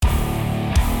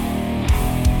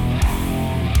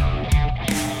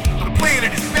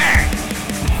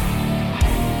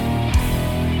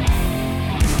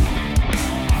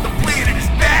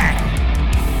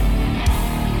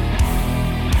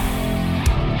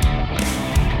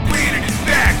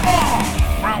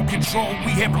control,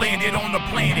 we have landed on the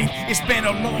planet. It's been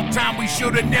a long time, we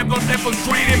should've never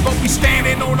granted. But we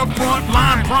standing on the front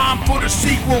line, prime for the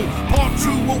sequel. Part 2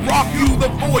 will rock you,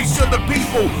 the voice of the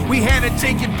people. We had to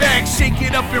take it back, shake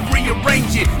it up and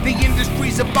rearrange it. The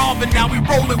industry's evolving, now we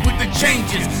rolling with the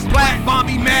changes. Black,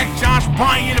 Bobby, Mack, Josh,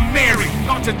 Brian, and Mary.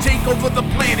 About to take over the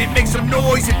planet, make some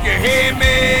noise if you hear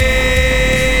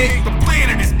me. The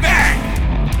planet is back.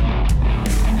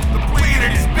 The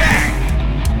planet is back.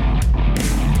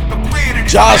 The planet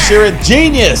is Josh, back. you're a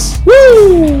genius.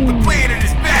 Woo! The planet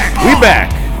is back. We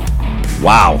back.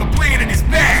 Wow. The planet is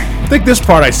back. I think this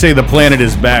part I say the planet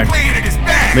is back. The planet is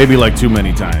back. Maybe like too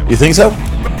many times. You think so? The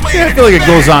planet Yeah, I feel like is it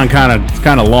goes back. on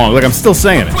kind of long. Like I'm still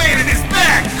saying The it. planet is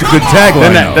back. Good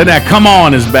tagline. Then that come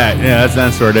on is back. Yeah,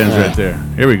 that's where it ends right there.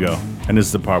 Here we go. And this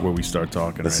is the part where we start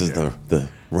talking. This right is here. the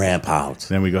ramp out.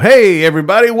 Then we go, hey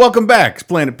everybody, welcome back. It's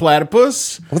Planet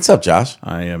Platypus. What's up, Josh?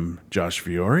 I am Josh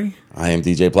Fiore. I am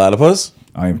DJ Platypus.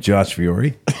 I am Josh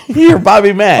Fiore. You're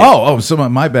Bobby Mack. Oh,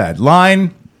 my bad.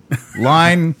 Line.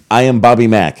 I am Bobby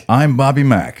Mack. I'm Bobby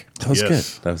Mack. That was Yes.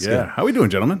 good. That was Yeah. How we doing,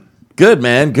 gentlemen? good,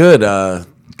 man. Good.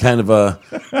 Kind of a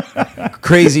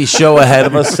crazy show ahead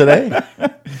of us today.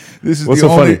 This is What's the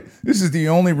so only. funny? This is the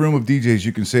only room of DJs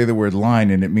you can say the word line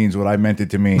and it means what I meant it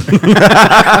to mean.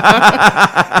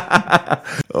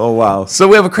 Oh wow! So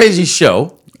we have a crazy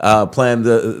show planned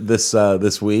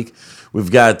this week.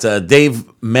 We've got Dave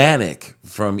Manack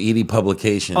from ED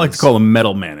Publications. I like to call him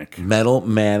Metal Manic. Metal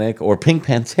Manack or Pink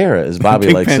Pantera, as Bobby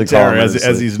Pink likes to call Pantera, him,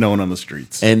 as he's known on the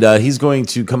streets. And he's going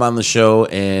to come on the show,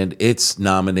 and it's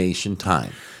nomination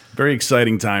time. Very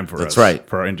exciting time for us. That's right.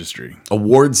 For our industry.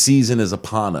 Award season is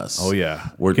upon us. Oh, yeah.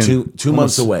 We're You can two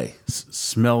months almost away.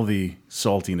 Smell the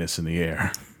saltiness in the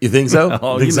air. You think so?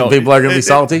 Oh, Think you some know, people are going to be it-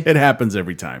 salty? It happens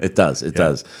every time. It does. It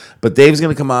does. But Dave's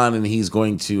going to come on and he's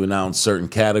going to announce certain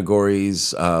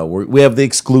categories. We have the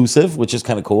exclusive, which is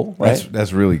kind of cool, right?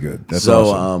 That's really good. That's So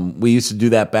awesome. we used to do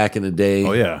that back in the day.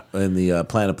 Oh, yeah. In the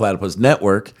Planet Platypus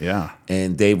Network. Yeah.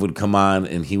 And Dave would come on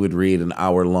and he would read an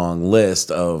hour-long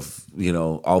list of,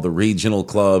 all the regional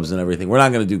clubs and everything. We're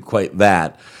not going to do quite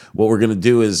that. What we're going to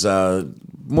do is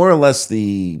more or less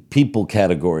the people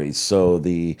categories. So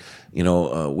we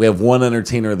have one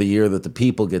entertainer of the year that the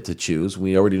people get to choose.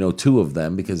 We already know two of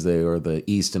them because they are the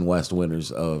East and West winners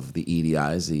of the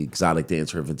EDIs, the Exotic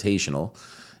Dancer Invitational.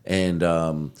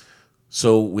 And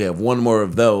so we have one more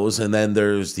of those. And then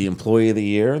there's the Employee of the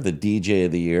Year, the DJ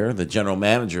of the Year, the General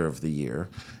Manager of the Year,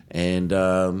 and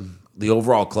the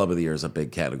Overall Club of the Year is a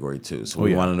big category too. So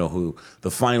we want to know who the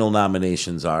final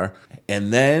nominations are.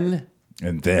 And then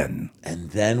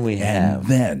we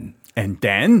have And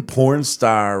then porn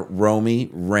star Romi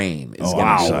Rain is going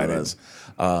to be with us.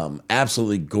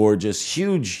 Absolutely gorgeous,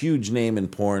 huge name in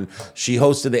porn. She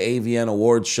hosted the AVN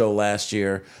Awards show last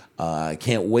year. I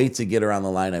can't wait to get her on the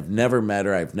line. I've never met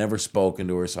her. I've never spoken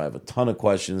to her, so I have a ton of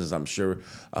questions. I'm sure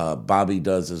Bobby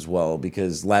does as well,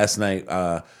 because last night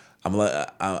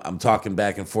I'm talking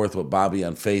back and forth with Bobby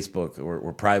on Facebook.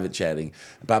 We're private chatting.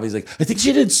 Bobby's like, I think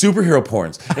she did superhero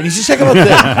porns, and you should check out this.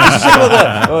 You should check out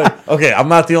that. I'm like, okay, I'm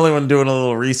not the only one doing a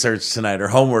little research tonight, or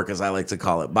homework, as I like to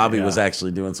call it. Bobby was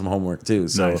actually doing some homework too.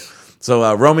 So, Nice.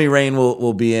 Romi Rain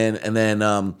will be in, and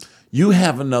then you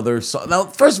have another song. Now,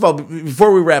 first of all,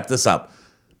 before we wrap this up,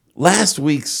 last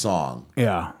week's song,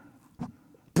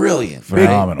 brilliant,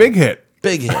 Phenomenal. big hit.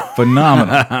 big hit,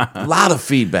 Phenomenal. a lot of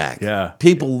feedback. Yeah.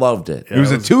 People loved it. It was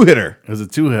a two-hitter. It was a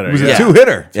two-hitter. It was Yeah. a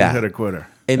two-hitter. Yeah. Two-hitter quitter.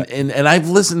 And I've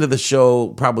listened to the show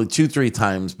probably 2-3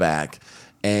 times back,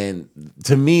 and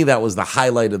to me that was the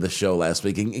highlight of the show last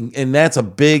week, and that's a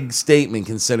big statement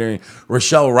considering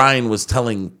Rochelle Ryan was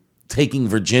taking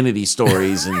virginity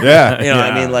stories, and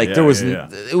I mean, like it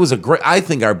was a great. I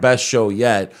think our best show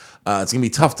yet. It's gonna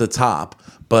be tough to top,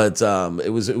 but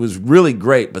it was really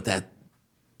great. But that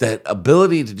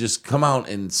ability to just come out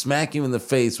and smack you in the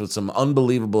face with some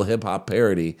unbelievable hip hop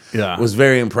parody was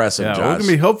very impressive, Yeah, Josh.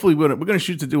 we're gonna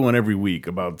shoot to do one every week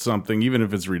about something, even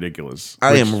if it's ridiculous.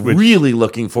 I am really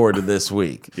looking forward to this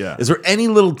week. Yeah. Is there any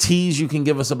little tease you can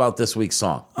give us about this week's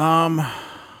song?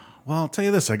 Well, I'll tell you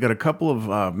this. I got a couple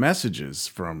of messages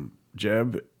from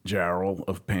Jeb Jarrell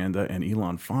of PANDA and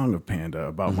Ilan Fong of PANDA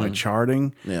about my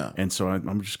charting. Yeah. And so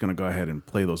I'm just going to go ahead and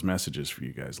play those messages for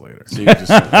you guys later. So you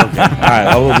just, okay. All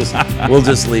right. We'll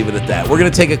just leave it at that. We're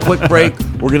going to take a quick break.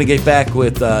 We're going to get back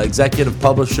with executive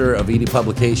publisher of ED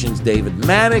Publications, David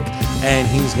Manack, and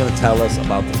he's going to tell us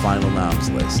about the final noms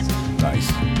list.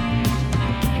 Nice.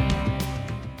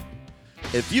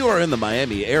 If you are in the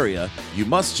Miami area, you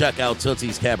must check out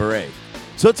Tootsie's Cabaret.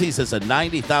 Tootsie's is a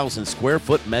 90,000 square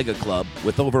foot mega club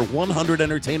with over 100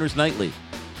 entertainers nightly.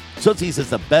 Tootsie's is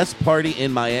the best party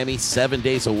in Miami 7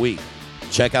 days a week.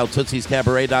 Check out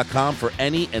TootsiesCabaret.com for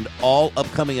any and all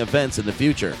upcoming events in the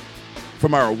future.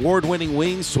 From our award-winning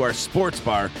wings to our sports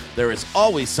bar, there is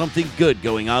always something good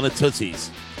going on at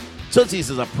Tootsie's. Tootsie's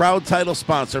is a proud title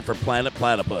sponsor for Planet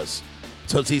Platypus.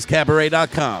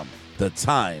 TootsiesCabaret.com. The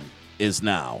time is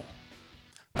now.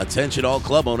 Attention all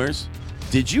club owners.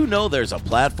 Did you know there's a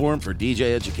platform for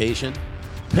DJ education?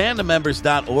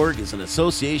 PandaMembers.org is an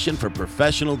association for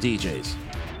professional DJs.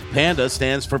 PANDA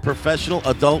stands for Professional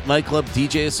Adult Nightclub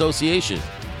DJ Association.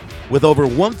 With over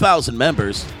 1,000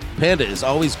 members, PANDA is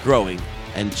always growing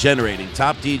and generating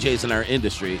top DJs in our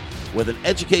industry with an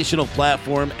educational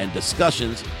platform and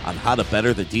discussions on how to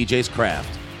better the DJ's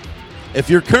craft. If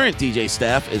your current DJ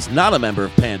staff is not a member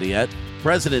of PANDA yet,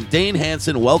 President Dane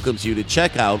Hansen welcomes you to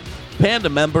check out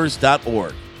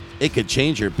PandaMembers.org. It could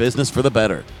change your business for the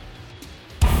better.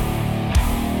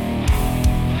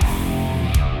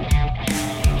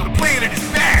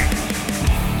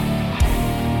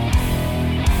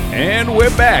 And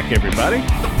we're back, everybody.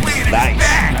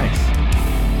 Nice.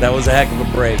 That was a heck of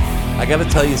a break. I got to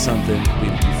tell you something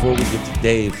before we get to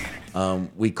Dave.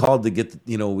 We called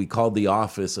the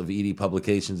office of ED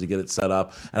Publications to get it set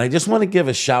up, and I just want to give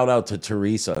a shout out to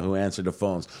Teresa who answered the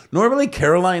phones. Normally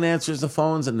Caroline answers the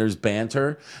phones, and there's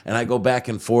banter, and I go back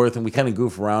and forth, and we kind of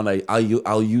goof around.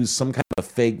 I'll use some kind of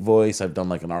fake voice. I've done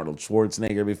like an Arnold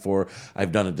Schwarzenegger before.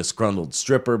 I've done a disgruntled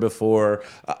stripper before.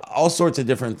 All sorts of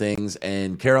different things,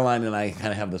 and Caroline and I kind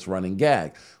of have this running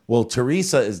gag. Well,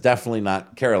 Teresa is definitely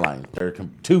not Caroline. They're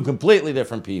two completely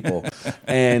different people.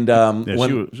 And she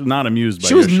was not amused by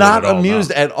she was your not shit at all, amused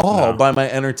no. at all No. by my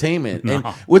entertainment, No. and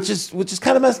which is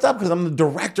kind of messed up because I'm the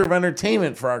director of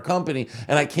entertainment for our company,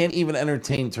 and I can't even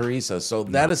entertain Teresa. So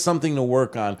that is something to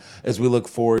work on as we look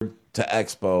forward to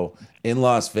Expo in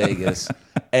Las Vegas.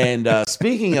 And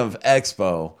speaking of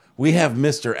Expo, we have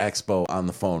Mr. Expo on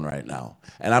the phone right now.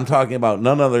 And I'm talking about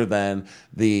none other than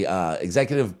the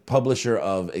executive publisher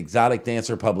of Exotic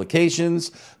Dancer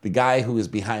Publications, the guy who is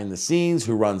behind the scenes,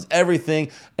 who runs everything,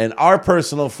 and our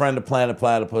personal friend of Planet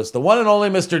Platypus, the one and only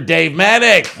Mr. Dave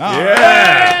Manack. Oh,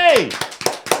 yeah. Hey!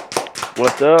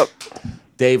 What's up?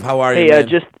 Dave, how are you, Hey, man?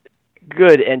 just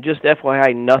good, and just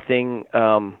FYI, nothing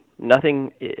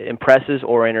impresses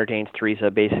or entertains Teresa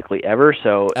basically ever.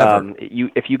 So Ever.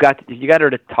 if you got her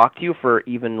to talk to you for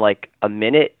even like a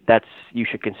minute, you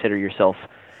should consider yourself,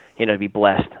 to be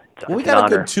blessed. Well, we It's an got a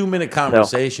honor. good 2-minute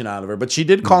conversation out of her, but she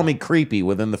did call me creepy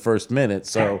within the first minute.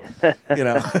 So,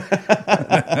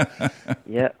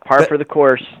 Yeah, par for the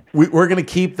course. We're gonna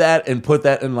keep that and put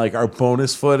that in like our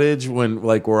bonus footage when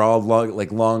like we're all long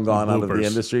gone out of the Bloopers.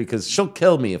 industry, because she'll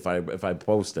kill me if I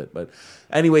post it. But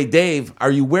anyway, Dave,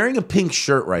 are you wearing a pink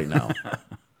shirt right now?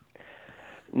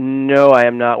 No, I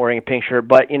am not wearing a pink shirt,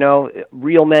 but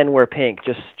real men wear pink.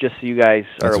 Just so you guys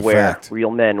That's are a aware, fact. real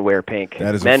men wear pink.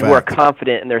 That is a men who are fact.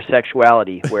 confident in their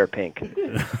sexuality wear pink.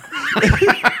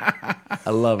 I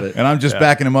love it. And I'm just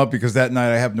backing him up because that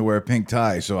night I happened to wear a pink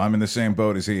tie, so I'm in the same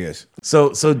boat as he is.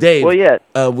 So Dave, Well, yeah.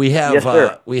 we have Yes,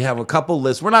 sir. we have a couple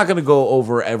lists. We're not going to go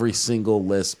over every single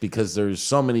list because there's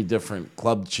so many different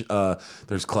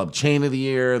there's Club Chain of the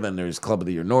Year, then there's Club of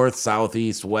the Year North, South,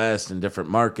 East, West, and different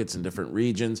markets and different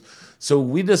regions. So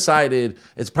we decided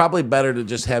it's probably better to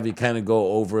just have you kind of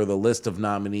go over the list of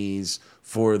nominees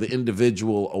for the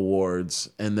individual awards,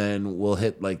 and then we'll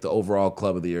hit like the overall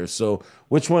Club of the Year. So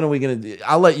which one are we going to do?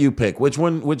 I'll let you pick. Which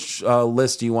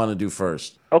list do you want to do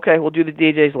first? Okay, we'll do the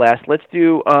DJs last. Let's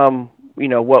do,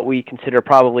 what we consider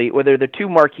probably, they're the two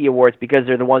marquee awards because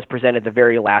they're the ones presented at the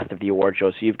very last of the award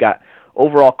show. So you've got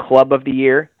overall Club of the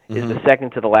Year is the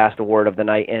second to the last award of the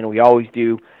night, and we always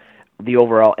do the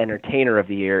overall Entertainer of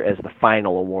the Year as the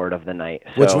final award of the night.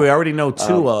 So, which we already know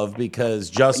two of because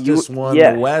Justice won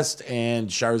yes. the West and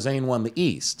Charzane won the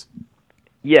East.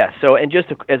 Yeah, so, and just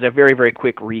as a very, very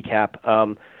quick recap,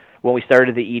 when we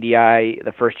started the EDI,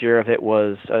 the first year of it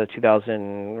was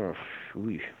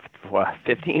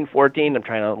 2015, 14. I'm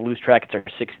trying to lose track. It's our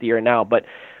sixth year now. But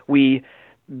we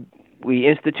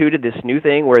instituted this new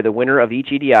thing where the winner of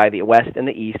each EDI, the West and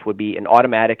the East, would be an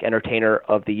automatic Entertainer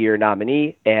of the Year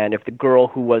nominee. And if the girl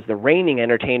who was the reigning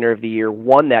Entertainer of the Year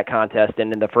won that contest,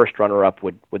 and then the first runner-up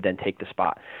would then take the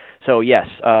spot. So, yes,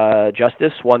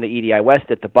 Justice won the EDI West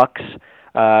at the Bucks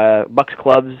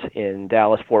Clubs in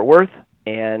Dallas-Fort Worth,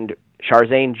 and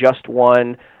Charzane just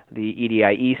won the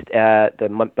EDI East at the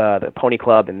Pony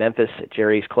Club in Memphis at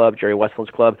Jerry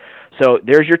Westland's club. So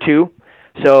there's your two.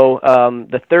 So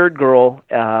the third girl,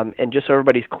 and just so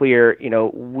everybody's clear,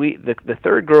 the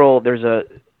third girl, there's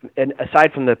and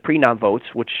aside from the pre-nom votes,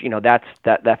 which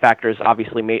that factors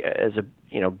obviously as a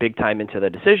big time into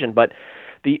the decision, but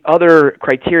the other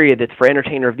criteria that's for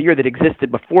Entertainer of the Year that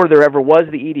existed before there ever was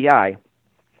the EDI,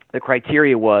 the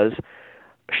criteria was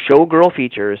showgirl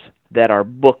features that are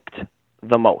booked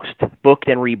the most, booked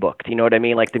and rebooked. You know what I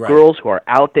mean? Like the girls who are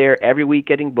out there every week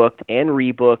getting booked and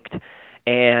rebooked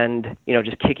and,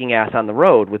 just kicking ass on the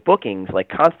road with bookings like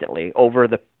constantly over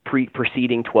the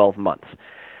preceding 12 months.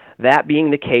 That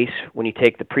being the case, when you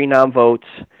take the pre-nom votes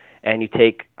and you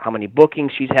take how many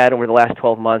bookings she's had over the last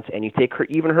 12 months and you take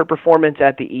even her performance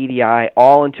at the EDI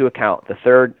all into account, the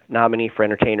third nominee for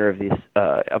Entertainer of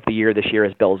the Year this year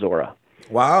is Belzora.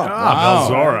 Wow.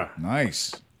 Belzora.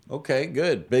 Nice. Okay,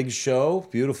 good. Big show,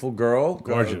 beautiful girl.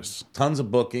 Gorgeous. Tons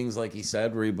of bookings, like he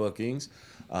said, rebookings.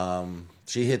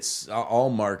 She hits all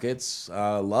markets.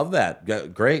 Love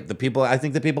that. Great. I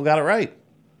think the people got it right.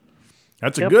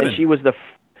 That's a good one. And she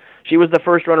was the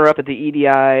first runner-up at the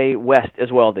EDI West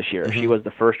as well this year. She was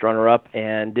the first runner-up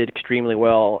and did extremely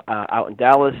well out in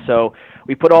Dallas. So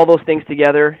we put all those things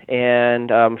together,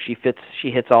 and she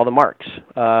hits all the marks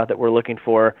that we're looking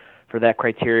for that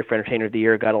criteria for Entertainer of the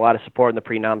Year. Got a lot of support in the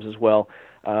pre-noms as well.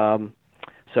 And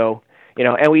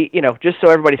we, just so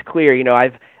everybody's clear,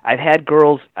 I've had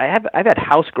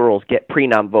house girls get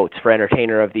pre-nom votes for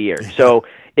Entertainer of the Year. So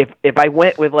if I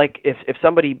went with if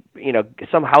somebody,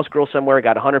 some house girl somewhere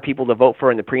got 100 people to vote for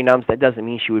in the pre-noms, that doesn't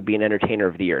mean she would be an Entertainer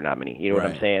of the Year nominee. You know what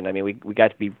I'm saying? I mean, we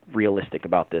got to be realistic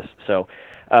about this. So,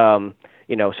 so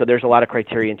there's a lot of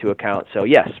criteria to account. So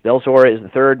yes, Belzora is the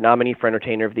third nominee for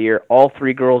Entertainer of the Year. All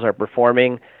three girls are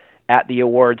performing at the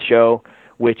awards show,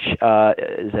 which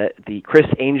is at the Chris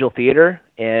Angel Theater,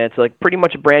 and it's like pretty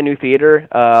much a brand new theater.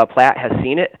 Platt has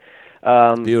seen it.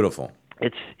 Beautiful.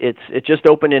 It just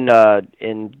opened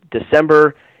in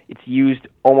December. It's used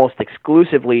almost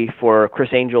exclusively for Chris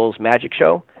Angel's magic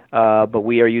show, but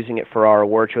we are using it for our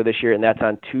award show this year, and that's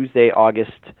on Tuesday,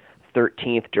 August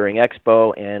 13th during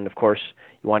EXPO. And of course,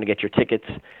 you want to get your tickets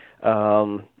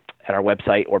at our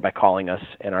website or by calling us,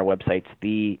 and our website's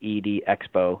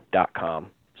theedexpo.com.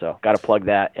 So got to plug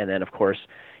that. And then, of course,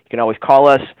 you can always call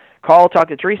us. Talk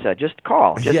to Teresa. Just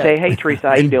call. Just say, hey, Teresa,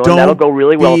 how you doing? That'll go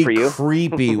really well for you.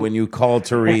 Creepy when you call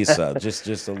Teresa.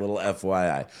 just a little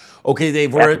FYI. Okay,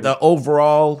 Dave, we're at the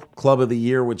overall Club of the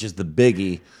Year, which is the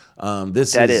biggie.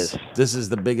 This is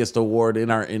the biggest award in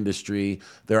our industry.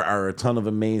 There are a ton of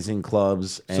amazing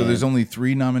clubs. So there's only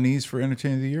 3 nominees for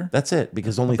Entertainer of the Year? That's it,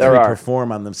 because only 3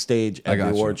 perform on the stage at the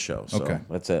award show. So okay.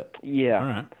 That's it. Yeah. All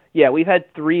right. Yeah, we've had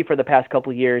 3 for the past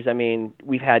couple of years. I mean,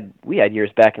 we had years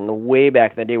back way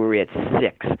back in the day where we had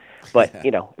 6. But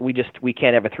we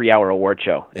can't have a 3-hour award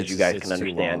show, as you guys can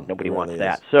understand. Nobody wants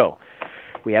that. So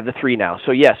we have the 3 now.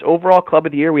 So yes, overall Club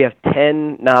of the Year, we have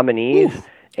 10 nominees. Oof.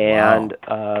 And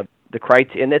the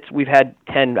criteria, and we've had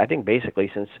 10, I think,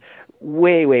 basically since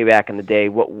way back in the day.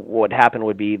 What happened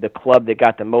would be the club that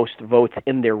got the most votes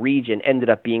in their region ended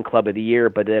up being Club of the Year.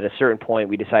 But at a certain point,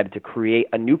 we decided to create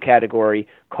a new category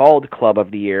called Club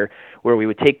of the Year, where we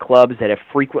would take clubs that have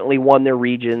frequently won their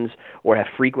regions or have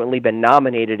frequently been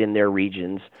nominated in their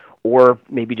regions, or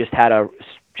maybe just had a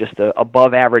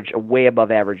way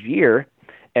above average year,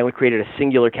 and we created a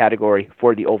singular category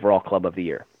for the overall Club of the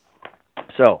Year.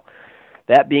 So,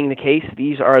 that being the case,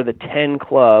 these are the 10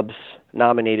 clubs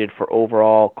nominated for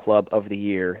overall Club of the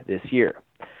Year this year.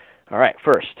 All right,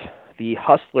 first, the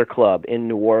Hustler Club in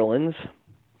New Orleans,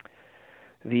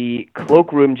 the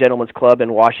Cloakroom Gentlemen's Club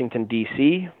in Washington,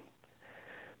 D.C.,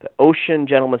 the Ocean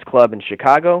Gentlemen's Club in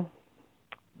Chicago,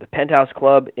 the Penthouse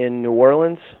Club in New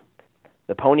Orleans,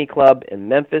 the Pony Club in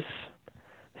Memphis,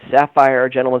 Sapphire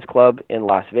Gentlemen's Club in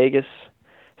Las Vegas,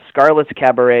 Scarlet's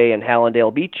Cabaret in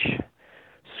Hallandale Beach,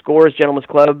 Scores Gentlemen's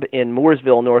Club in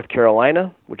Mooresville, North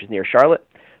Carolina, which is near Charlotte,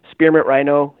 Spearmint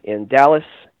Rhino in Dallas,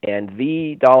 and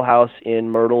The Dollhouse in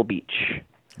Myrtle Beach.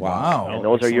 Wow. And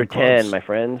those are your 10, my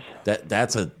friends.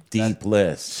 That's a deep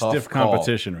list. Stiff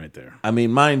competition right there. I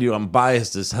mean, mind you, I'm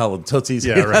biased as hell, and Tootsie's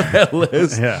on that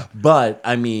list. Yeah. But,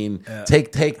 I mean,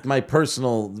 take my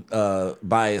personal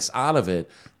bias out of it.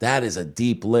 That is a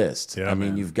deep list. Yeah, I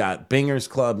mean, you've got Binger's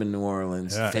Club in New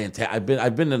Orleans. Yeah. Fantastic.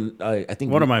 I've been in, I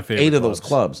think, one of my favorite 8 of those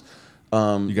clubs.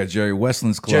 You got Jerry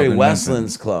Westland's Club. Jerry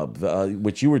Westland's Club,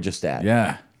 which you were just at.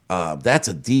 Yeah. That's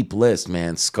a deep list,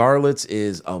 man. Scarlett's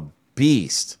is a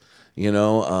beast.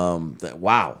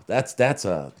 Wow. That's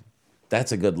a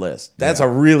good list. That's a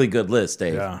really good list,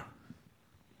 Dave. Yeah.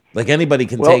 Like anybody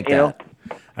can take that.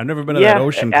 I've never been to that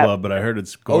Ocean Club, but I heard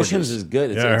it's gorgeous. Ocean's is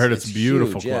good. I heard it's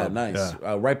beautiful huge. club. Yeah, nice.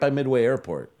 Yeah. Right by Midway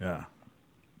Airport. Yeah.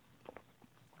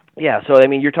 Yeah, so I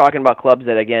mean, you're talking about clubs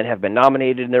that again have been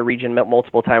nominated in their region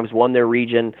multiple times, won their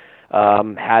region,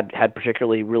 had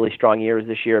particularly really strong years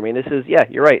this year. I mean, this is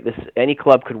you're right. Any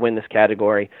club could win this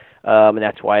category. and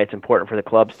that's why it's important for the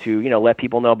clubs to let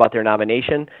people know about their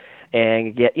nomination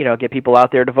and get people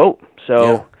out there to vote.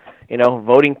 So.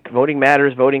 Voting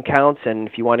matters, voting counts, and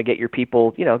if you want to get your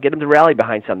people, get them to rally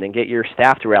behind something, get your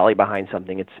staff to rally behind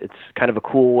something. It's kind of a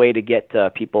cool way to get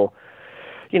people,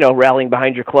 rallying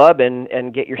behind your club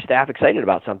and get your staff excited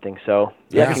about something. So,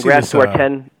 congrats to our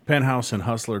 10. Penthouse and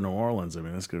Hustler New Orleans. I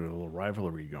mean, that's good. A little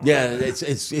rivalry going. Yeah,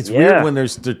 it's weird when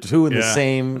there's the two in the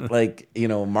same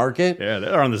market. Yeah,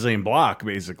 they're on the same block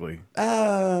basically.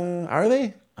 Are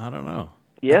they? I don't know.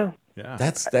 Yeah. Yeah, I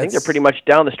think they're pretty much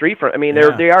down the street from. I mean,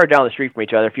 they are down the street from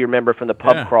each other. If you remember from the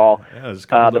pub crawl,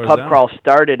 the pub crawl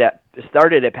started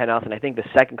at Penthouse, and I think the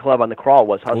second club on the crawl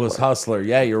was Hustler. It was Hustler.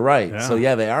 Yeah, you're right. Yeah. So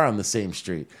they are on the same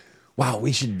street. Wow,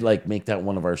 we should make that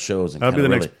one of our shows. And that'll be the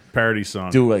next parody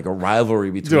song. Do a rivalry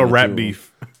between. Do a rap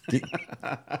beef.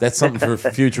 That's something for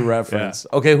future reference.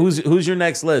 Yeah. Okay, who's your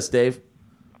next list, Dave?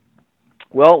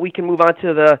 Well, we can move on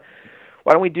to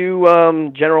why don't we do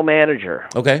general manager?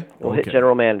 Okay. We'll hit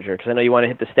general manager because I know you want to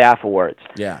hit the staff awards.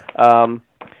 Yeah.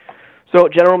 So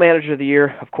general manager of the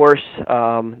year, of course,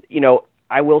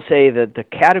 I will say that the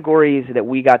categories that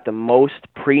we got the most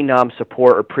pre-nom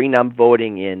support or pre-nom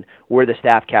voting in were the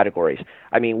staff categories.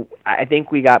 I mean, I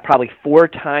think we got probably 4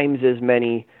 times as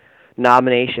many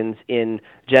nominations in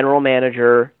general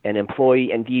manager and employee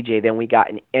and DJ than we got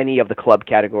in any of the club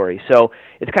categories. So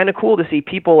it's kind of cool to see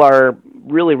people are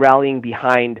really rallying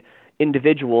behind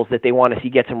individuals that they want to see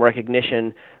get some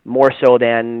recognition more so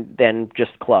than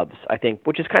just clubs, I think,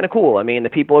 which is kind of cool. I mean, the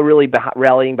people are really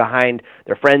rallying behind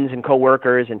their friends and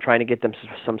coworkers and trying to get them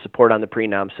some support on the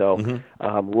pre-nom. So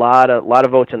a lot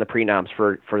of votes in the pre-noms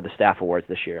for the staff awards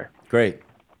this year. Great.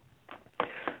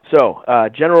 So,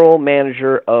 General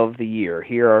Manager of the Year.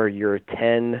 Here are your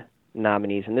 10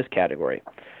 nominees in this category.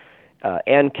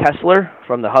 Ann Kessler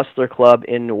from the Hustler Club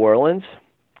in New Orleans.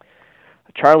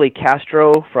 Charlie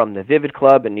Castro from the Vivid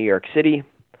Club in New York City.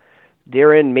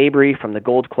 Darren Mabry from the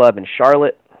Gold Club in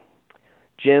Charlotte.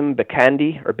 Jim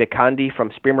Bicandi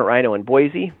from Spearmint Rhino in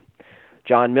Boise.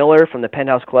 John Miller from the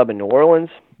Penthouse Club in New Orleans.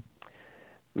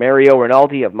 Mario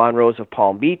Rinaldi of Monrose of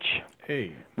Palm Beach.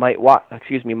 Hey. Mike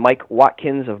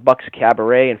Watkins of Buck's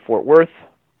Cabaret in Fort Worth,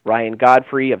 Ryan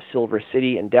Godfrey of Silver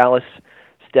City in Dallas,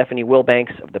 Stephanie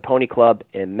Wilbanks of the Pony Club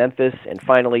in Memphis, and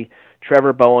finally,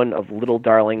 Trevor Bowen of Little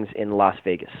Darlings in Las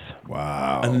Vegas.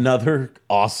 Wow. Another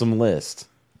awesome list.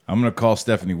 I'm going to call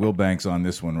Stephanie Wilbanks on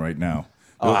this one right now.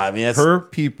 Her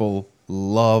people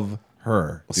love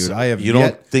her, dude. You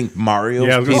don't think Mario's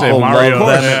I was gonna people say Mario,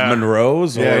 love them yeah. at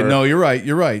Monroe's? Yeah, no, you're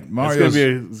right. Mario's.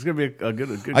 It's gonna be a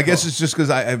good. I guess it's just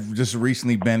because I've just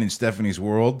recently been in Stephanie's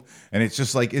world, and it's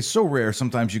just like it's so rare.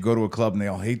 Sometimes you go to a club and they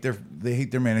all hate their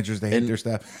managers, they hate their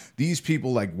staff. These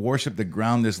people worship the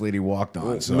ground this lady walked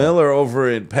on. So. Miller over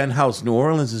at Penthouse New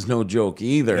Orleans is no joke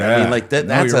either. Yeah. I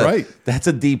mean, that's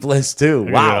a deep list too.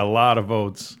 Wow, Wow, a lot of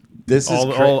votes. This is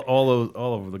all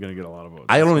of them are going to get a lot of votes.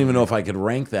 I don't even know if I could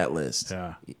rank that list.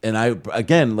 Yeah. And I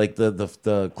again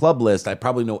the club list, I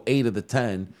probably know 8 of the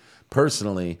 10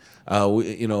 personally.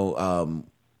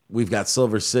 We've got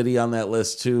Silver City on that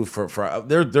list too.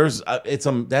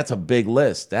 That's a big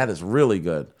list. That is really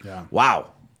good. Yeah.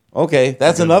 Wow. Okay,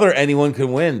 that's another anyone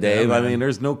can win, Dave. Yeah, I mean,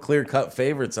 there's no clear cut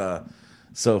favorites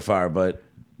so far, but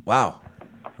wow.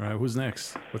 All right, who's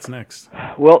next? What's next?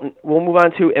 Well, we'll move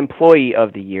on to Employee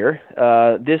of the Year.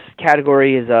 This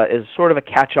category is sort of a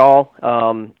catch-all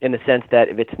in the sense that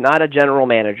if it's not a general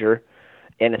manager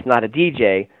and it's not a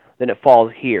DJ, then it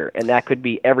falls here. And that could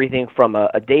be everything from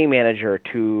a day manager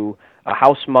to a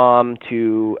house mom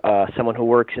to someone who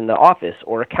works in the office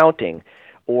or accounting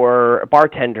or a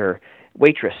bartender,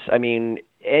 waitress. I mean,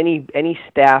 any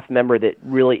staff member that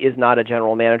really is not a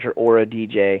general manager or a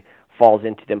DJ falls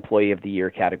into the Employee of the Year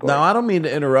category. Now, I don't mean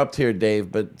to interrupt here,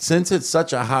 Dave, but since it's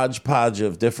such a hodgepodge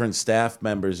of different staff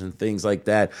members and things like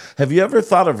that, have you ever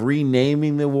thought of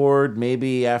renaming the award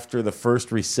maybe after the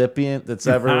first recipient that's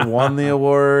ever won the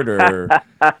award? Or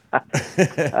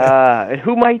and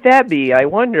who might that be? I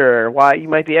wonder why you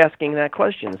might be asking that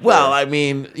question. Well, I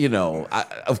mean,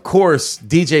 of course,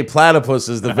 DJ Platypus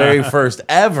is the very first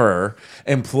ever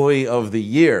Employee of the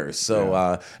Year.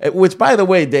 So, which, by the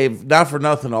way, Dave, not for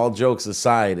nothing, all jokes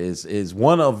aside, is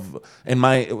one of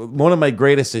my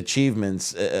greatest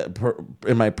achievements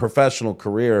in my professional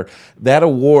career. That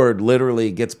award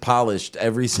literally gets polished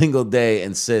every single day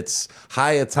and sits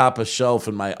high atop a shelf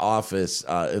in my office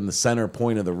in the center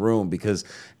point of the room because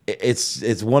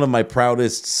it's one of my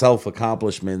proudest self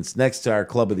accomplishments next to our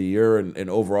Club of the Year and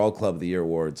overall Club of the Year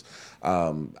awards.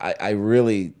 I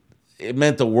really, it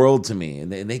meant the world to me,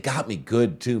 and they got me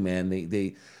good too, man.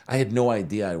 I had no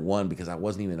idea I won because I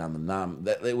wasn't even on the nom.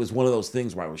 It was one of those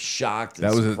things where I was shocked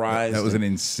and surprised. That was an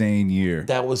insane year.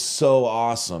 That was so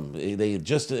awesome. They had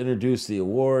just introduced the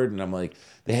award, and I'm like,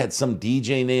 they had some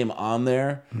DJ name on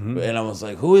there, and I was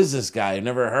like, who is this guy? I've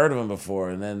never heard of him before.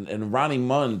 And Ronnie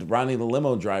the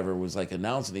limo driver, was like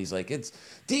announcing. He's like, it's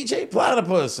DJ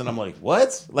Platypus, and I'm like,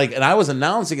 what? Like, and I was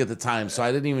announcing at the time, so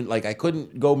I didn't even like, I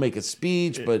couldn't go make a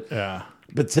speech, but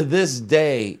to this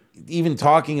day, even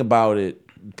talking about it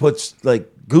puts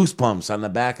like goosebumps on the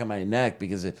back of my neck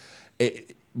because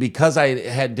because I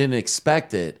didn't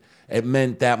expect it. It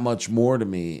meant that much more to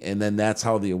me, and then that's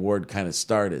how the award kind of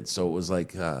started. So it was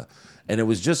like, and it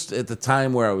was just at the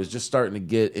time where I was just starting to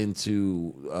get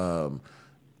into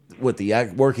working with the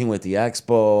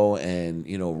EXPO,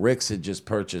 and Rick's had just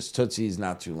purchased Tootsie's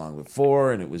not too long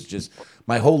before, and it was just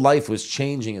my whole life was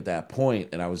changing at that point,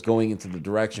 and I was going into the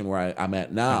direction where I'm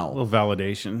at now. A little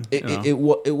validation.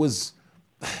 It was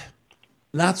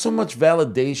not so much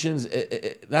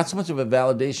validations, not so much of a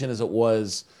validation as it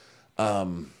was.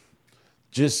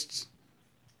 Just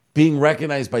being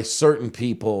recognized by certain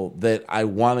people that I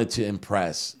wanted to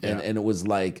impress. And it was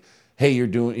like, hey, you're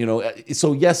doing,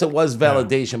 so yes, it was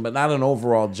validation, but not an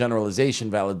overall generalization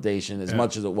validation as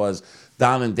much as it was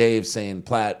Don and Dave saying,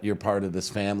 Platt, you're part of this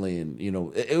family. And,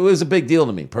 it was a big deal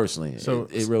to me personally. So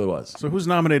it really was. So who's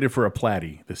nominated for a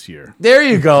Platty this year? There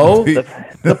you go.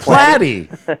 the Platty.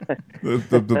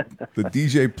 the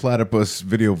DJ Platypus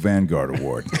Video Vanguard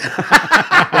Award.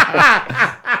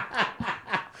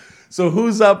 So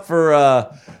who's up for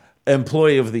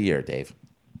Employee of the Year, Dave?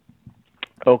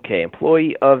 Okay,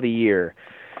 Employee of the Year.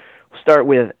 We'll start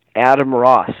with Adam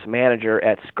Ross, manager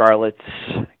at Scarlett's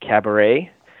Cabaret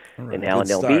in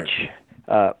Allendale Beach.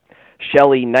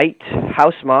 Shelley Knight,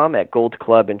 house mom at Gold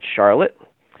Club in Charlotte.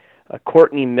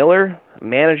 Courtney Miller,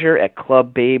 manager at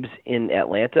Club Babes in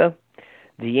Atlanta.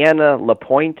 Deanna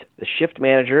LaPointe, the shift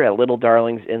manager at Little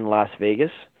Darlings in Las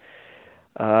Vegas.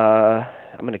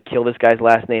 I'm going to kill this guy's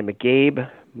last name. Gabe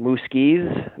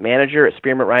Muskies, manager at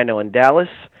Spearmint Rhino in Dallas.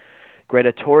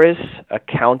 Greta Torres,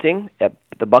 accounting at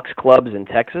the Bucks Clubs in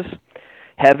Texas.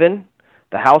 Heaven,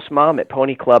 the house mom at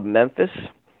Pony Club Memphis.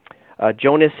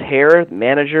 Jonas Hare,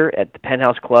 manager at the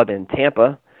Penthouse Club in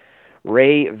Tampa.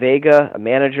 Ray Vega, a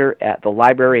manager at the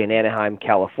library in Anaheim,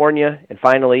 California. And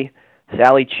finally,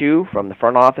 Sally Chu from the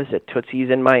front office at Tootsie's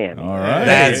in Miami. All right.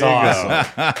 That's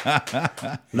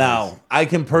awesome. Now, I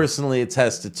can personally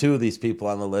attest to two of these people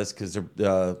on the list because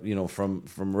they're,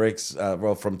 from Rick's,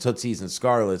 from Tootsie's and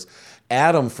Scarlett's.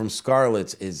 Adam from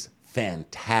Scarlett's is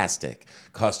fantastic.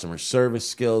 Customer service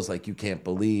skills like you can't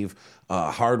believe.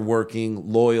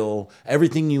 Hardworking, loyal,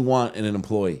 everything you want in an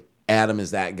employee. Adam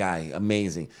is that guy.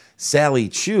 Amazing. Sally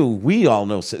Chu, we all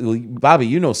know. Bobby,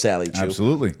 you know Sally Chu.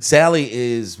 Absolutely. Sally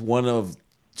is one of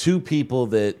two people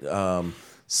that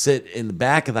sit in the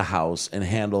back of the house and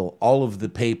handle all of the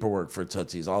paperwork for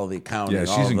Tootsie's, all of the accounting. Yeah,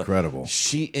 she's incredible.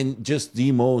 Just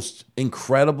the most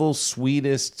incredible,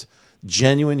 sweetest,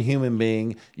 genuine human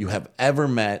being you have ever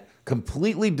met.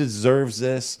 Completely deserves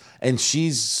this, and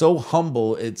she's so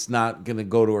humble, it's not going to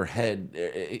go to her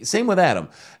head. Same with Adam.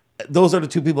 Those are the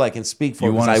two people I can speak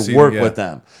for because I work with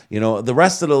them. The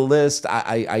rest of the list,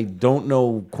 I don't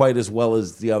know quite as well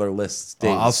as the other lists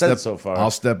Dave said so far.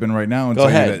 I'll step in right now and tell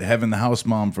you that Heaven, the house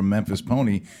mom from Memphis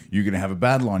Pony, you're going to have a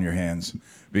battle on your hands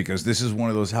because this is one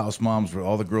of those house moms where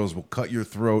all the girls will cut your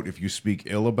throat if you speak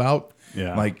ill about.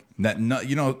 Yeah. Like,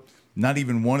 not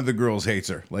even one of the girls hates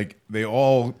her. Like, they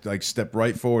all, step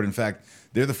right forward. In fact,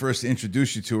 they're the first to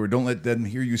introduce you to her. Don't let them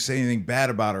hear you say anything bad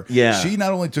about her. Yeah. She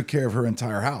not only took care of her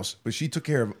entire house, but she took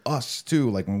care of us, too.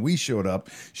 Like, when we showed up,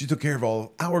 she took care of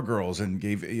all our girls and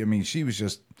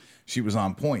she was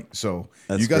on point. So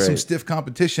you got some stiff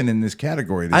competition in this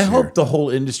category this year. I hope the whole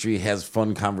industry has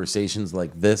fun conversations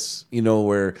like this,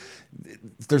 where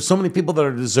there's so many people that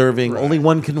are deserving. Right. Only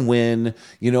one can win,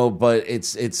 but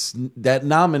it's that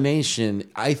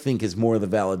nomination, I think, is more the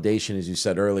validation, as you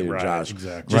said earlier, Josh.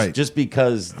 Exactly. Just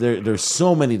because there's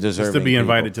so many deserving just to be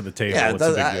invited people. to the table,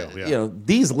 it's a big deal. Yeah.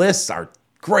 These lists are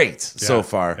great so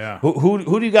far. Yeah.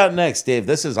 Who do you got next, Dave?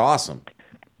 This is awesome.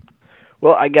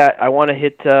 Well, I want to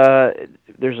hit.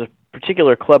 There's a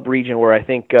particular club region where I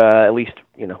think at least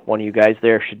one of you guys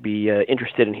there should be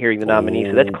interested in hearing the nominees.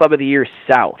 So that's Club of the Year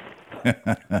South.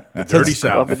 Dirty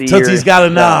South. Tootsie's got a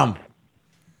nom.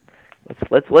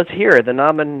 Let's hear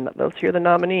the Let's hear the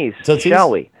nominees, Tootsie's? Shall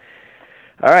we?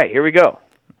 All right, here we go.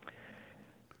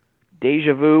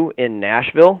 Deja Vu in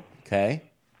Nashville. Okay.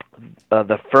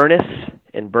 The Furnace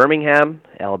in Birmingham,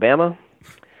 Alabama.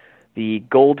 The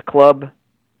Gold Club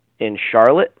in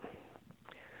Charlotte,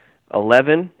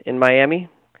 11 in Miami,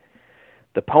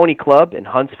 the Pony Club in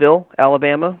Huntsville,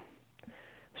 Alabama,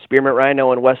 Spearmint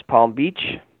Rhino in West Palm Beach,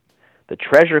 the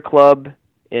Treasure Club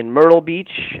in Myrtle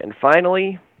Beach, and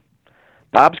finally,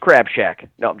 Bob's Crab Shack.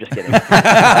 No, I'm just kidding.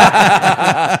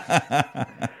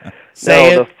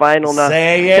 The final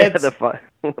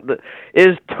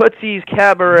is Tootsie's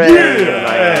Cabaret.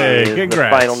 Hey, the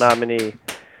congrats. final nominee.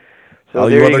 So All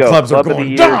there you you other go. clubs are Club of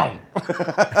the going Year. down.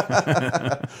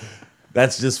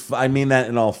 That's just, I mean that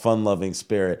in all fun-loving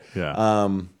spirit. Yeah.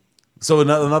 So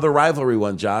another rivalry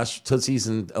one, Josh. Tootsie's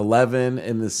in 11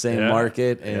 in the same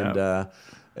market, and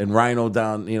Rhino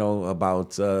down,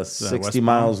 about 60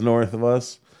 miles north of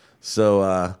us.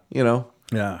 So,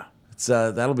 Yeah. it's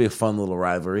that'll be a fun little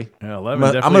rivalry. Yeah, 11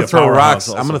 I'm definitely gonna a throw powerhouse rocks.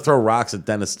 I'm also. gonna throw rocks at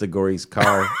Dennis DeGory's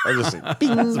car. I just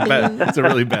That's a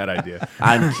really bad idea.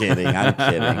 I'm kidding.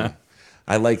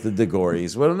 I like the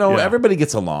DeGorys. Well, no, everybody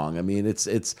gets along. I mean, it's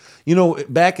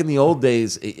back in the old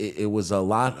days, it was a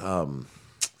lot.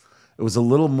 It was a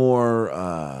little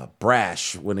more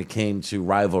brash when it came to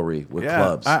rivalry with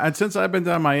clubs. Since I've been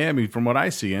down in Miami, from what I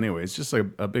see anyway, it's just a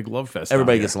big love fest.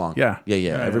 Everybody down gets here. along. Yeah.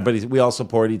 We all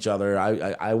support each other.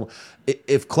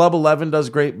 If Club 11 does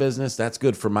great business, that's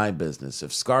good for my business.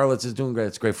 If Scarlett's is doing great,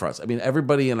 it's great for us. I mean,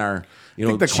 everybody in our, I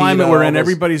think the climate we're in,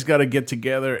 everybody's got to get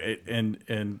together, and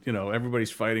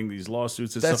everybody's fighting these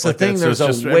lawsuits and that's stuff the like thing. that. So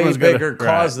There's a way bigger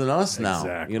cause than us now.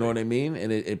 Exactly. You know what I mean?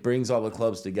 And it brings all the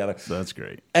clubs together. So that's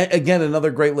great. Again,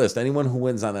 another great list. Anyone who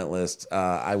wins on that list,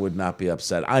 I would not be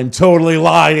upset. I'm totally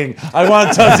lying. I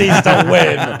want Tootsies to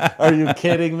win. Are you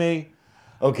kidding me?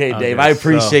 Okay, Dave, I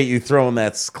appreciate you throwing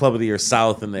that Club of the Year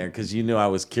South in there because you knew I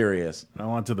was curious. I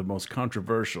want to the most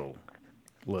controversial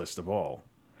list of all.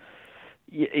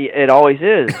 It always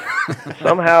is.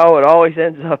 Somehow, it always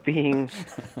ends up being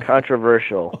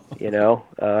controversial. Dave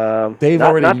not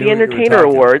already the knew what you were Entertainer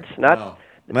talking. Awards. No, Not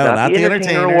the Entertainer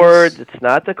Entertainers. Awards. It's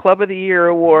not the Club of the Year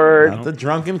Award. Not the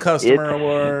Drunken Customer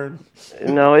Award.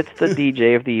 No, it's the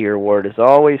DJ of the Year Award. It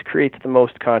always creates the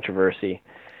most controversy.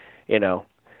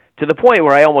 To the point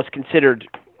where I almost considered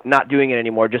not doing it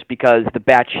anymore just because the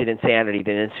batshit insanity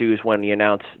that ensues when you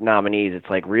announce nominees. It's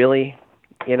like, really?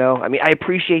 I mean, I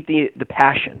appreciate the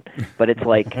passion, but it's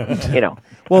like,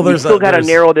 Well, we still got to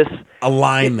narrow this. A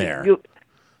line there.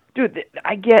 Dude,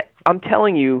 I'm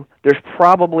telling you, there's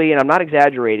probably, and I'm not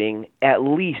exaggerating, at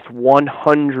least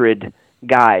 100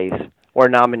 guys were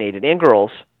nominated, and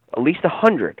girls, at least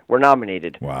 100 were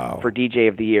nominated for DJ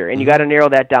of the Year. And you got to narrow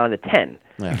that down to 10.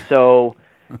 Yeah. So,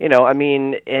 I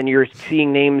mean, and you're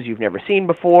seeing names you've never seen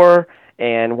before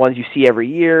and ones you see every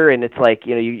year, and it's like,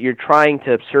 you're trying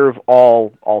to serve all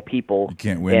people. You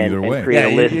can't win either way. And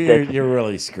create a list you're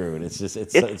really screwed. It's just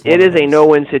it is a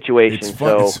no-win situation. It's fun,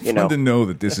 so, it's fun to know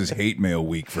that this is hate mail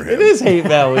week for him. It is hate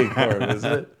mail week for him,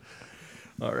 isn't it?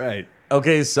 All right.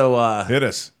 Okay, so Hit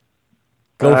us.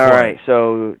 go for all right, it.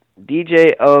 so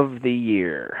DJ of the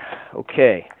Year.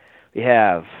 Okay, we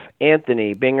have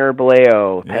Anthony Binger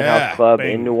Baleo, Penthouse Club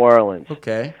in New Orleans.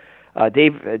 Okay.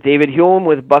 David Hume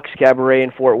with Buck's Cabaret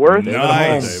in Fort Worth.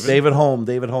 Nice. David Holm.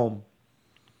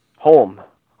 Holm.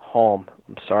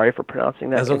 I'm sorry for pronouncing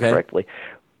that That's okay. incorrectly.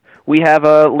 We have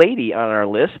a lady on our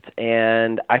list,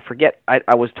 and I forget,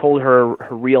 I was told her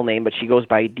real name, but she goes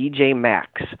by DJ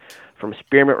Max from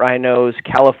Spearmint Rhinos,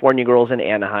 California Girls in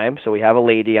Anaheim. So we have a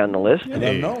lady on the list.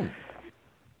 Unknown.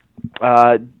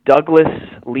 Douglas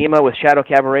Lima with Shadow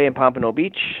Cabaret in Pompano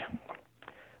Beach.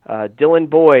 Dylan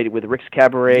Boyd with Rick's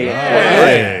Cabaret.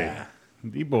 Hey,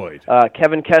 D. Boyd.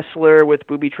 Kevin Kessler with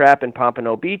Booby Trap in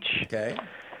Pompano Beach. Okay.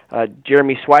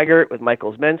 Jeremy Swigert with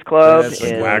Michael's Men's Club That's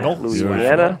in Swaggle.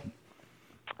 Louisiana.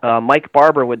 Mike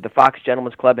Barber with the Fox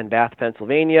Gentlemen's Club in Bath,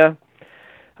 Pennsylvania.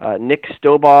 Nick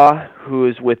Stobaugh,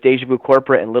 who's with Deja Vu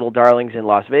Corporate and Little Darlings in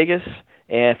Las Vegas.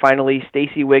 And finally,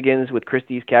 Stacy Wiggins with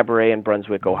Christie's Cabaret in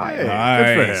Brunswick, Ohio. Hey,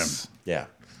 Nice. good for him. Yeah.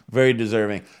 Very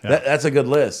deserving. Yeah. That's a good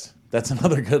list. That's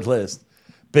another good list.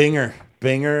 Binger,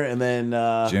 and then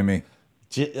Jimmy.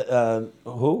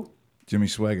 Who? Jimmy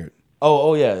Swaggart.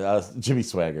 Oh yeah, Jimmy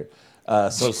Swaggart.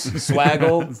 So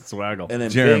Swaggle, Swaggle. and then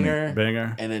Jeremy.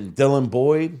 Binger, and then Dylan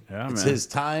Boyd. Yeah, it's man. his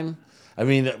time. I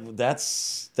mean,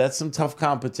 that's some tough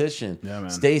competition. Yeah, man.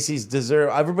 Stacy's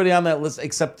deserve everybody on that list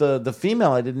except the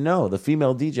female. I didn't know the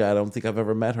female DJ. I don't think I've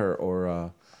ever met her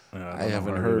or. I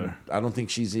haven't heard. Either. I don't think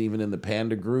she's even in the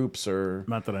Panda groups or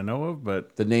Not that I know of,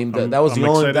 but the name. I'm- That was I'm the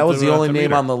only. excited That was to, the only to meet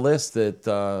name her. on the list that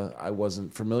I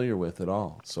wasn't familiar with at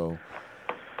all. So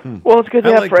Well, it's good to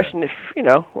I have like fresh, we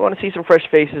want to see some fresh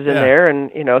faces in Yeah. there, and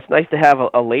it's nice to have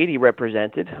a lady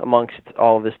represented amongst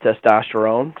all of this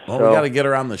testosterone. well, so we got to get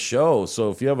her on the show.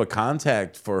 So if you have a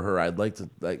contact for her, I'd like to.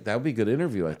 That would be a good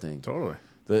interview. I think. totally.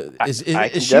 Is I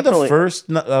she definitely- the first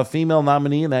female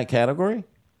nominee in that category?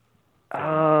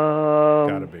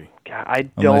 Gotta be. God, I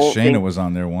Unless don't Shayna think was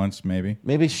on there once, maybe.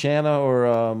 Maybe Shanna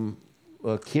or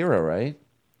Kira, right?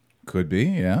 Could be,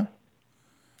 yeah.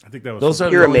 I think that was Those are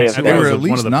Kira the may only have two. They that were was at one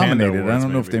least of the Panda nominated. I awards,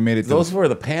 don't know if maybe. they made it to Those were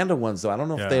the Panda ones, though. I don't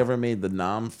know if they Yeah. ever made the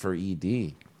nom for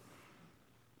ED.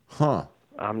 Huh.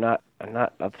 I'm not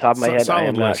off the top of my head. I solid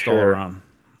am not list all sure. around.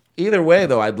 Either way,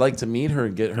 though, I'd like to meet her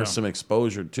and get her some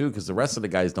exposure too, because the rest of the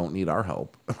guys don't need our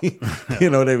help. You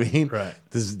know what I mean? Right.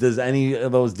 Does any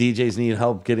of those DJs need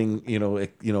help getting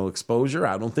exposure?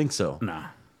 I don't think so. Nah.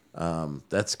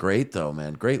 That's great though,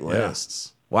 man. Great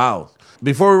lists. Wow.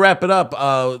 Before we wrap it up,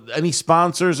 any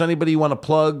sponsors? Anybody you want to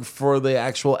plug for the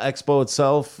actual expo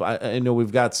itself? I know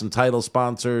we've got some title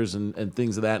sponsors and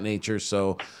things of that nature.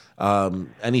 So,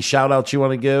 any shout outs you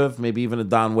want to give? Maybe even a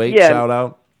Don Waite shout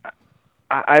out.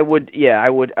 I would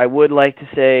like to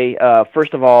say,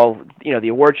 first of all, the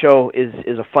award show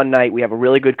is a fun night. We have a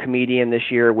really good comedian this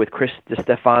year with Chris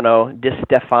DiStefano.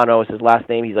 DiStefano is his last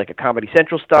name. He's like a Comedy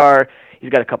Central star. He's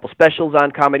got a couple specials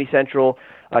on Comedy Central.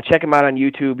 Check him out on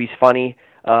YouTube. He's funny.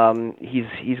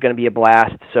 He's going to be a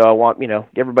blast. So I want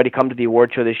everybody come to the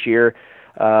award show this year.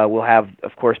 We'll have,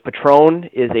 of course, Patron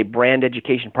is a brand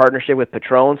education partnership with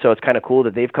Patron, so it's kind of cool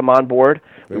that they've come on board.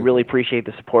 We really appreciate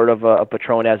the support of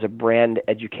Patron as a brand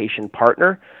education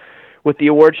partner with the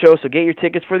award show. So get your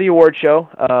tickets for the award show.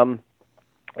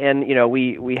 And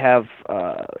we have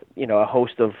a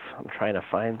host of. I'm trying to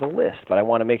find the list, but I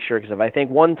want to make sure because if I thank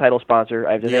one title sponsor,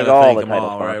 I have to thank all the title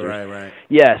sponsors. Right.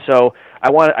 Yeah, so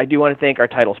I do want to thank our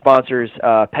title sponsors: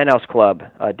 Penthouse Club,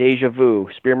 Deja Vu,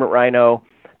 Spearmint Rhino,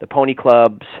 the Pony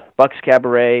Clubs, Bucks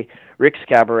Cabaret, Rick's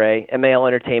Cabaret, MAL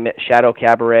Entertainment, Shadow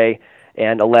Cabaret,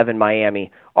 and 11 Miami.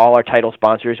 All our title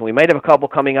sponsors, and we might have a couple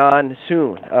coming on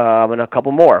soon, and a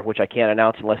couple more, which I can't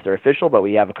announce unless they're official, but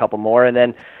we have a couple more. And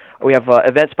then we have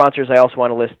event sponsors. I also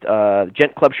want to list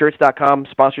gentclubshirts.com,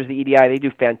 sponsors the EDI. They do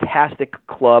fantastic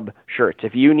club shirts.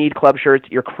 If you need club shirts,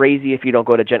 you're crazy if you don't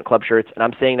go to Gent Club Shirts, and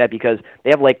I'm saying that because they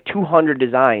have like 200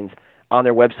 designs on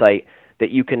their website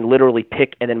that you can literally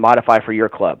pick and then modify for your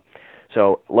club.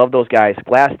 So love those guys.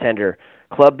 Glass Tender,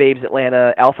 Club Babes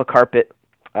Atlanta, Alpha Carpet,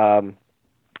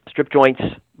 Strip Joints,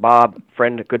 Bob,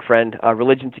 good friend,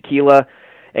 Religion Tequila,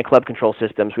 and Club Control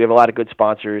Systems. We have a lot of good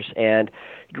sponsors. And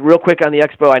real quick on the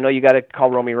expo, I know you got to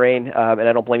call Romi Rain, and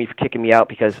I don't blame you for kicking me out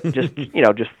because just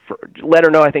let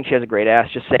her know I think she has a great ass.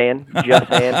 Just saying.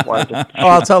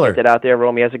 I'll tell her. Get out there.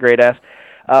 Romi has a great ass.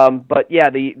 But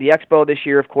yeah, the expo this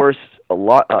year, of course,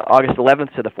 August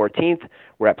 11th to the 14th.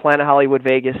 We're at Planet Hollywood,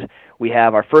 Vegas. We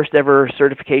have our first ever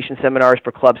certification seminars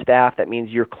for club staff. That means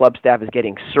your club staff is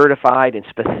getting certified in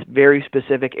very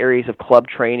specific areas of club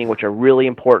training, which are really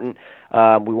important.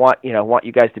 We want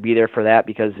you guys to be there for that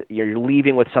because you're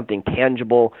leaving with something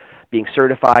tangible, being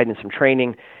certified and some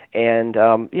training. And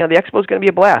the expo is going to be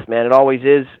a blast, man. It always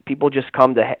is. People just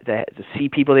come to see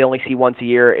people they only see once a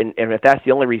year, and if that's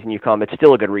the only reason you come, it's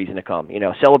still a good reason to come.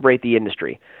 Celebrate the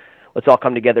industry. Let's all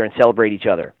come together and celebrate each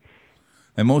other.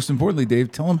 And most importantly,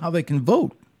 Dave, tell them how they can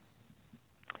vote.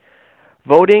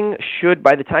 Voting should,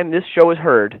 by the time this show is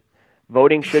heard,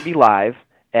 voting should be live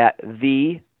at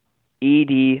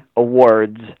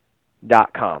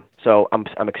theedawards.com. So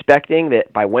I'm expecting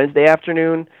that by Wednesday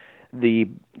afternoon, the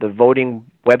voting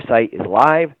website is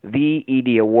live,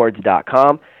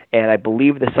 theedawards.com, and I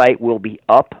believe the site will be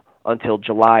up until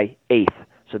July 8th.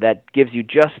 So that gives you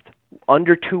just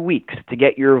under 2 weeks to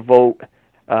get your vote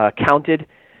counted,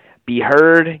 be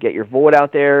heard, get your vote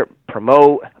out there,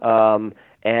 promote, and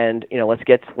let's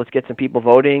get some people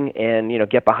voting, and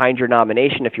get behind your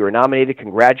nomination if you were nominated.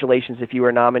 Congratulations if you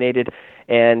were nominated,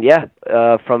 and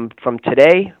from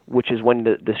today, which is when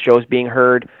the show's being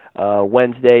heard,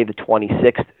 Wednesday the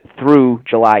 26th through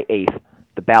July 8th,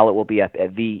 the ballot will be up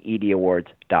at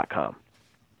theedawards.com.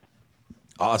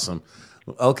 Awesome.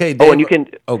 Okay, Dave. Oh, and you can.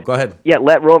 Oh, go ahead. Yeah,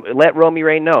 let Romi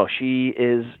Rain know. She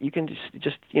is. You can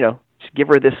just give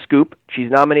her this scoop.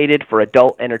 She's nominated for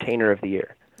Adult Entertainer of the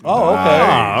Year. Oh, okay.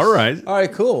 All right. All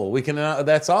right, cool. We can.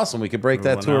 That's awesome. We could break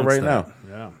that to her right now.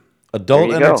 Yeah. Adult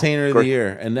There you go. Entertainer of the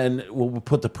Year, and then we'll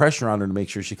put the pressure on her to make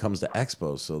sure she comes to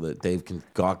Expo so that Dave can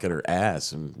gawk at her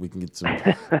ass, and we can get some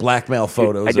blackmail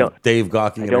photos of Dave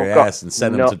gawking at her ass and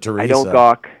send them to Teresa. I don't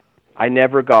gawk. I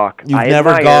never gawk. You've I never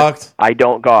admire. gawked? I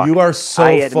don't gawk. You are so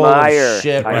I full admire. of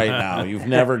shit right now. You've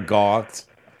never gawked.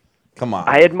 Come on.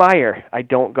 I admire. I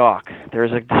don't gawk.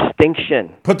 There's a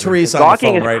distinction. Put Teresa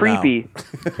Gawking on the phone is creepy.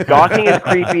 now. Gawking is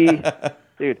creepy.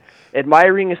 Dude,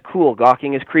 admiring is cool.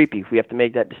 Gawking is creepy. We have to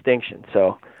make that distinction.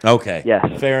 So Okay.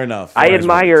 Yes. Fair enough. I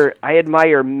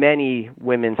admire many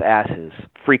women's asses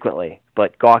frequently,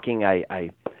 but gawking,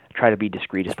 I try to be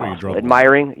discreet as pretty possible. drunk.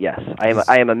 Admiring, yes,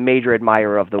 I am a major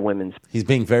admirer of the women's. He's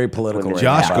being very political. Right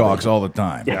Josh now. gawks all the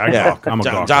time. Yeah, I gawk. I'm a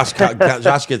gawk.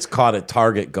 Josh gets caught at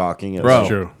Target gawking. Bro,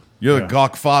 True. you're the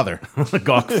gawk father. The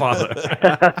gawk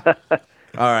father.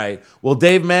 All right. Well,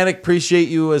 Dave Manack, appreciate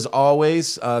you as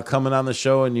always coming on the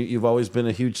show, and you've always been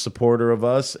a huge supporter of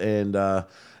us. And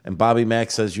Bobby Mack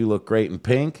says you look great in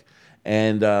pink.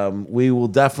 And we will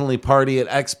definitely party at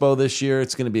EXPO this year.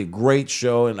 It's going to be a great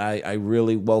show, and I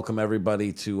really welcome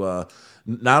everybody to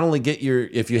not only get your,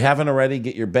 if you haven't already,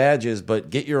 get your badges,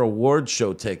 but get your award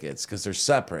show tickets because they're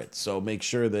separate. So make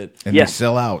sure that And they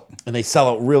sell out. and they sell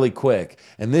out really quick.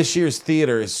 And this year's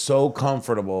theater is so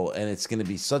comfortable, and it's going to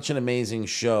be such an amazing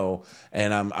show.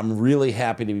 And I'm really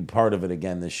happy to be part of it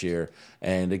again this year.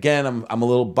 And again, I'm a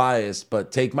little biased,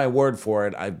 but take my word for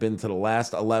it. I've been to the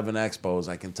last 11 expos.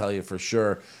 I can tell you for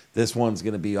sure this one's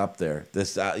going to be up there.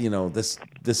 This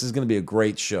this is going to be a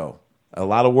great show. A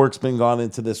lot of work's been gone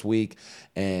into this week,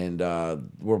 and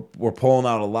we're pulling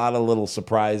out a lot of little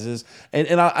surprises.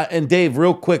 And Dave,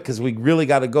 real quick, because we really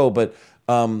got to go, but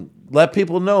let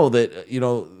people know that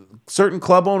certain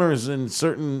club owners and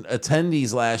certain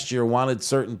attendees last year wanted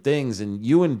certain things, and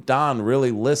you and Don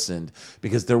really listened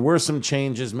because there were some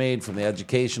changes made from the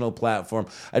educational platform.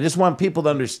 I just want people to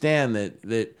understand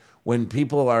that when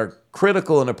people are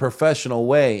critical in a professional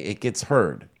way, it gets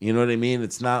heard. You know what I mean?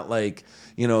 It's not like,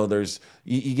 there's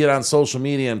you get on social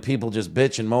media and people just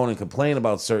bitch and moan and complain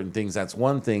about certain things. That's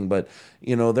one thing. But,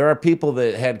 there are people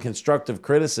that had constructive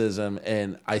criticism,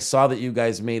 and I saw that you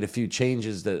guys made a few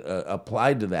changes that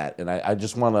applied to that. And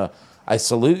I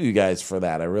salute you guys for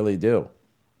that. I really do.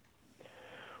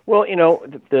 Well,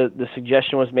 the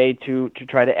suggestion was made to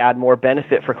try to add more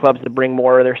benefit for clubs to bring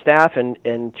more of their staff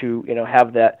and to,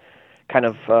 have that kind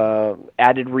of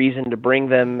added reason to bring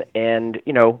them. And,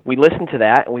 we listened to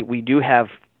that, and we do have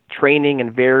training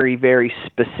in very, very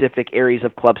specific areas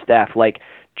of club staff, like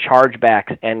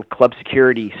chargebacks and club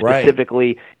security,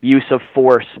 specifically use of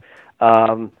force.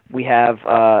 We have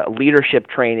leadership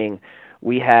training.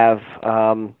 We have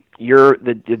the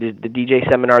DJ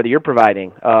seminar that you're providing,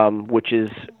 which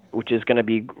is going to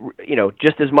be,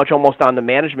 just as much almost on the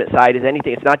management side as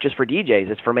anything. It's not just for DJs;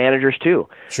 it's for managers too.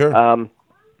 Sure.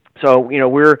 So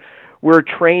we're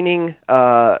training.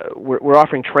 We're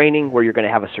offering training where you're going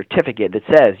to have a certificate that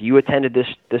says you attended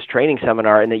this training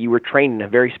seminar and that you were trained in a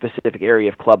very specific area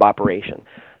of club operation.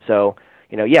 So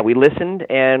we listened,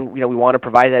 and we want to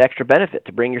provide that extra benefit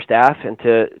to bring your staff and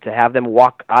to have them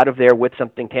walk out of there with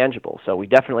something tangible. So we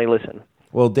definitely listen.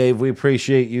 Well, Dave, we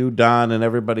appreciate you, Don, and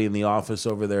everybody in the office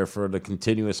over there for the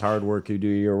continuous hard work you do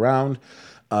year-round,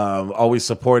 always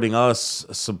supporting us,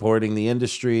 supporting the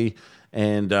industry,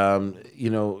 and,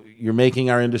 you're making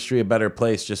our industry a better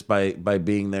place just by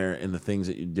being there in the things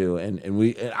that you do.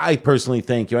 And I personally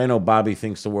thank you. I know Bobby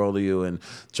thinks the world of you, and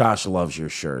Josh loves your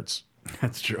shirts.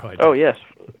 That's true. I do. Oh, yes.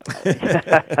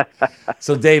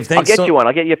 So, Dave, thanks. I'll get you one.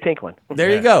 I'll get you a pink one. There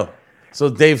you go. So,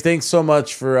 Dave, thanks so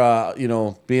much for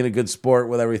being a good sport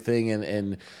with everything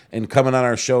and coming on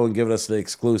our show and giving us the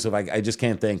exclusive. I just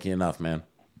can't thank you enough, man.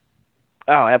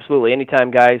 Oh, absolutely.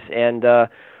 Anytime, guys. And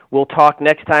we'll talk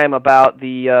next time about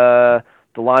the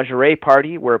lingerie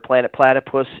party where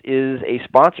Platypus is a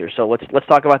sponsor. So let's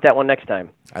talk about that one next time.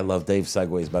 I love Dave's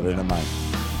segues better than mine.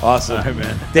 Awesome. All right,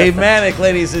 man. Dave Manack,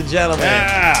 ladies and gentlemen.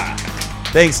 Yeah.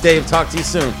 Thanks, Dave. Talk to you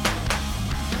soon.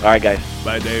 All right, guys.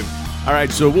 Bye, Dave. All right,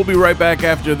 so we'll be right back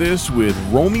after this with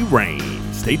Romi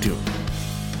Rain. Stay tuned.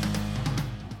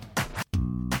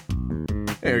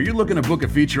 Hey, are you looking to book a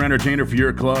feature entertainer for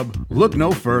your club? Look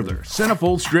no further.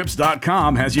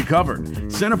 CenterfoldStrips.com has you covered.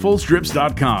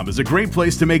 CenterfoldStrips.com is a great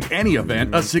place to make any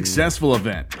event a successful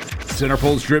event.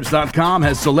 CenterfoldStrips.com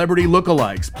has celebrity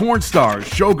lookalikes, porn stars,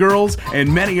 showgirls,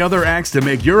 and many other acts to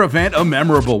make your event a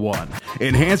memorable one.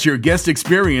 Enhance your guest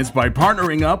experience by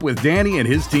partnering up with Danny and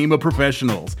his team of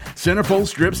professionals.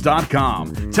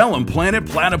 CenterfoldStrips.com. Tell them Planet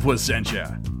Platypus sent you.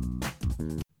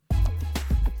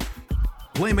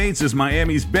 Playmates is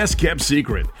Miami's best-kept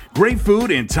secret. Great food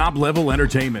and top-level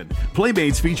entertainment.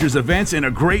 Playmates features events and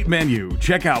a great menu.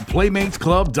 Check out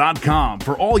PlaymatesClub.com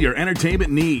for all your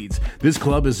entertainment needs. This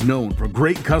club is known for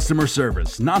great customer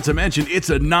service. Not to mention,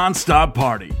 it's a non-stop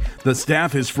party. The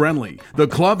staff is friendly, the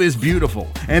club is beautiful,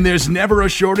 and there's never a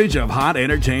shortage of hot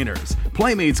entertainers.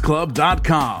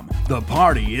 PlaymatesClub.com. The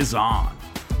party is on.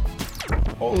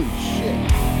 Holy shit.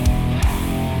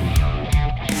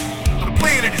 The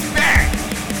planet is back.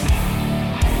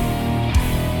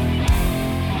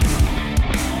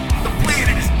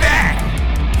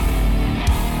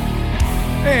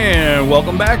 And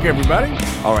welcome back, everybody.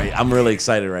 All right, I'm really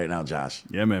excited right now, Josh.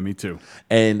 Yeah, man, me too.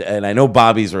 And I know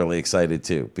Bobby's really excited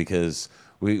too because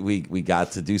we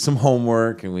got to do some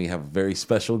homework and we have a very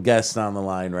special guest on the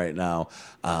line right now.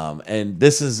 And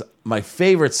this is my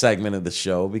favorite segment of the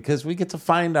show because we get to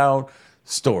find out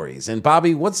stories. And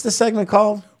Bobby, what's the segment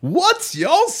called? What's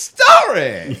your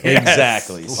story?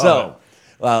 Exactly. So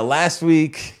last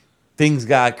week things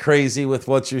got crazy with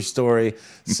What's Your Story.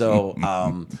 So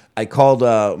I called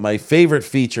my favorite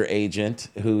feature agent,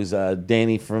 who's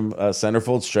Danny from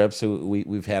Centerfold Strips, who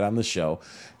we've had on the show.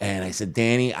 And I said,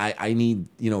 Danny, I need,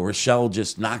 Rochelle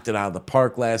just knocked it out of the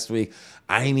park last week.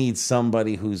 I need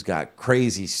somebody who's got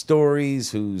crazy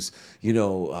stories, who's,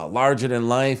 larger than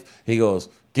life. He goes,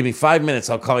 give me 5 minutes.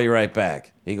 I'll call you right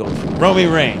back. He goes, Romi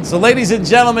Rain. So ladies and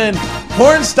gentlemen,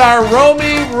 porn star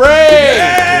Romi Rain.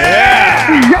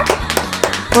 Yeah!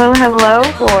 Well, hello,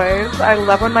 boys. I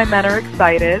love when my men are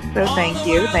excited, so thank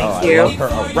you. Thank you. I love her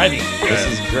already. This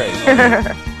is great.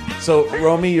 So,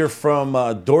 Romi, you're from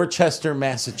Dorchester,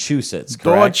 Massachusetts,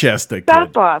 correct? Dorchester.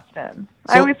 South Boston.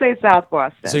 I always say South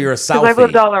Boston. So you're a Southie. Because I've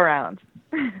lived all around.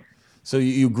 So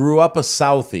you grew up a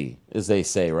Southie, as they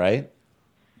say, right?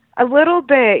 A little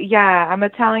bit, yeah. I'm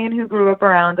Italian who grew up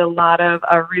around a lot of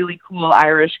really cool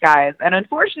Irish guys. And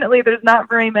unfortunately, there's not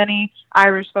very many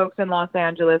Irish folks in Los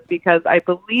Angeles because I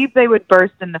believe they would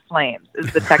burst into flames,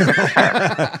 is the technical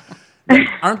term.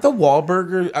 Aren't the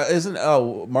Wahlberger, isn't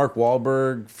Mark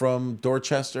Wahlberg from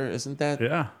Dorchester, isn't that?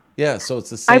 Yeah. Yeah, so it's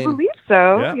the same. I believe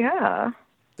so, yeah.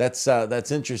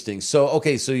 That's interesting. So,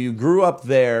 okay, so you grew up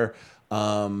there.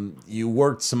 You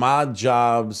worked some odd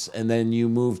jobs, and then you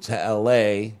moved to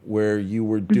LA where you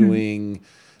were doing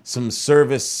some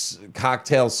service,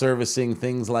 cocktail servicing,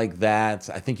 things like that.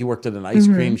 I think you worked at an ice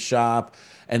cream shop,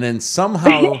 and then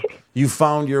somehow you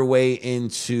found your way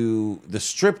into the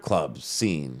strip club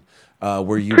scene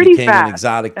where you became an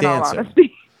exotic dancer.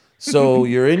 So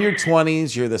you're in your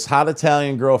 20s, you're this hot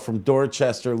Italian girl from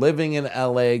Dorchester, living in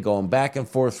LA, going back and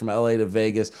forth from LA to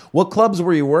Vegas. What clubs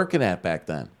were you working at back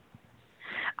then?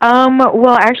 Well,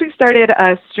 I actually started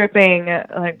stripping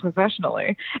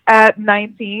professionally at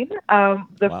 19.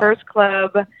 First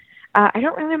club, I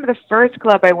don't remember the first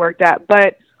club I worked at,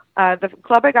 but the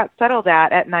club I got settled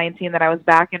at 19 that I was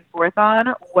back and forth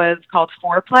on was called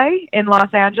Foreplay in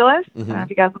Los Angeles. I don't know if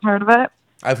you guys have heard of it.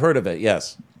 I've heard of it,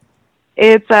 yes.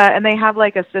 It's and they have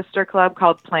like a sister club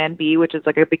called Plan B, which is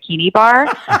like a bikini bar.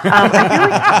 I feel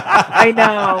like I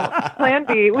know Plan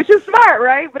B, which is smart,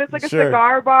 right? But it's like a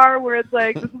cigar bar where it's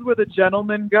like this is where the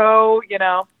gentlemen go,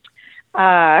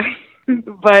 But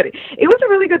it was a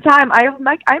really good time.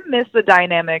 I miss the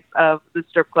dynamics of the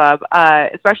strip club,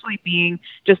 especially being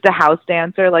just a house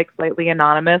dancer, like slightly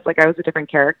anonymous. Like I was a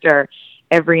different character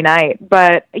every night.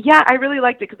 But yeah, I really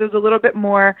liked it because it was a little bit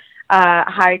more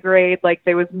high grade. Like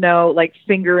there was no like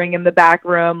fingering in the back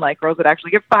room. Like girls would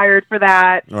actually get fired for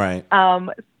that. Right.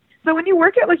 So when you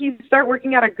work at you start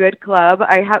working at a good club,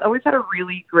 I always had a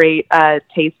really great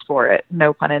taste for it.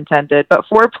 No pun intended. But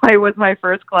Foreplay was my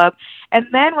first club. And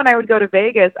then when I would go to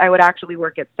Vegas, I would actually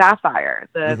work at Sapphire,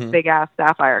 the big ass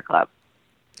Sapphire club.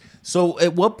 So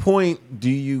at what point do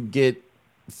you get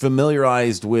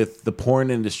familiarized with the porn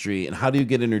industry, and how do you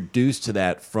get introduced to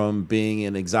that from being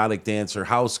an exotic dancer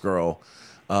house girl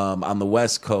on the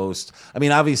West Coast? I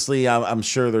mean, obviously, I'm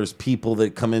sure there's people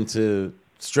that come into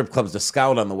strip clubs to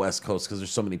scout on the West Coast because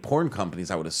there's so many porn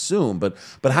companies, I would assume. But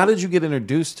how did you get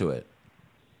introduced to it?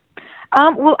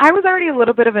 Well, I was already a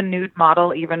little bit of a nude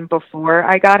model even before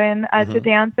I got in to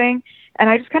dancing, and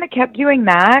I just kind of kept doing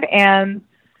that. And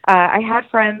I had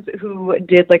friends who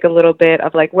did like a little bit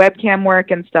of like webcam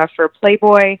work and stuff for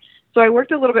Playboy. So I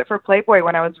worked a little bit for Playboy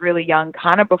when I was really young,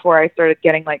 kind of before I started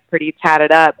getting like pretty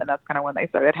tatted up. And that's kind of when they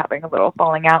started having a little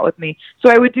falling out with me. So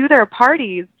I would do their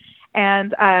parties,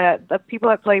 and the people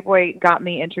at Playboy got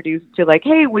me introduced to like,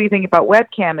 hey, what do you think about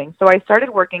webcamming? So I started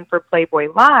working for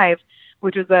Playboy Live,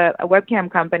 which was a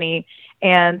webcam company.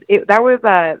 And they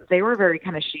were very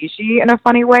kind of she in a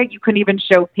funny way. You couldn't even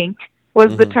show pink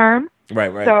was the term.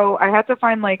 Right. So I had to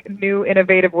find like new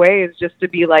innovative ways just to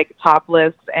be like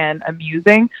topless and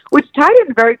amusing, which tied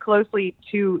in very closely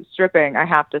to stripping, I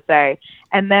have to say.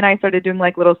 And then I started doing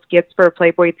like little skits for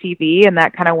Playboy TV, and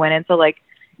that kind of went into like,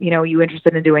 you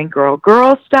interested in doing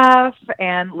girl stuff,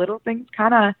 and little things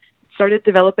kind of started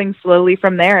developing slowly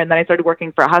from there. And then I started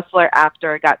working for Hustler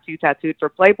after I got too tattooed for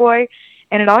Playboy,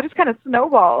 and it all just kind of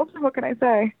snowballed. What can I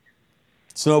say?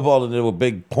 Snowballed into a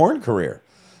big porn career.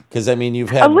 Because I mean, you've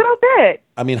had a little bit.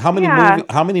 I mean, how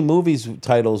many movies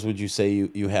titles would you say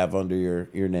you have under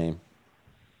your name?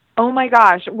 Oh my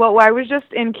gosh. Well, I was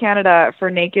just in Canada for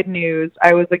Naked News.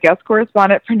 I was a guest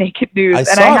correspondent for Naked News. I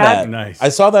saw that. Nice. I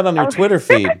saw that on your Twitter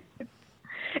feed.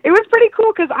 It was pretty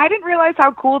cool because I didn't realize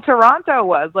how cool Toronto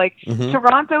was. Like,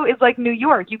 Toronto is like New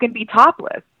York. You can be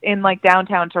topless in like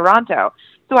downtown Toronto.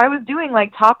 So I was doing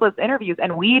like topless interviews,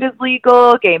 and weed is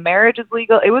legal, gay marriage is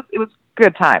legal. It was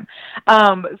good time.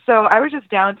 So I was just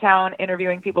downtown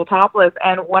interviewing people topless,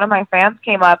 and one of my fans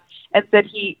came up and said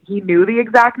he knew the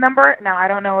exact number. Now, I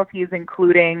don't know if he's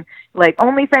including like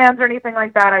OnlyFans or anything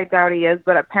like that. I doubt he is,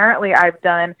 but apparently I've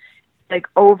done like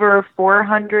over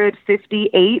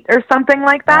 458 or something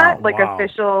like that,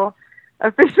 official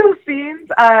scenes.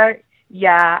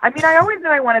 Yeah, I mean, I always knew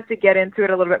I wanted to get into it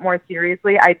a little bit more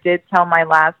seriously. I did tell my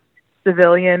last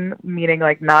civilian, meaning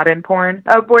like not in porn,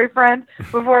 boyfriend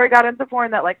before I got into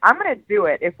porn that like I'm gonna do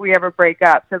it if we ever break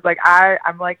up, because like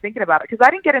I'm like thinking about it, because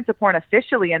I didn't get into porn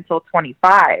officially until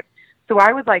 25. So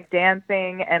I was like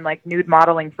dancing and like nude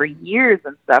modeling for years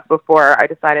and stuff before I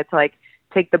decided to like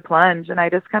take the plunge. And I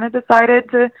just kind of decided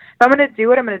to, if I'm going to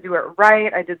do it, I'm going to do it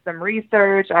right. I did some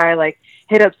research. I like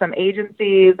hit up some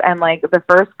agencies, and like the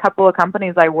first couple of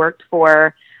companies I worked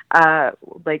for,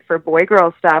 like for boy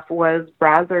girl stuff, was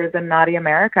Brazzers and Naughty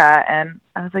America. And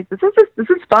I was like, this is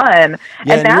fun.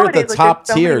 Yeah, and you're at the top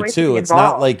so tier too. It's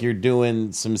not like you're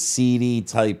doing some seedy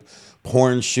type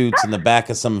porn shoots in the back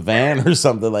of some van or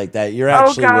something like that. You're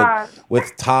actually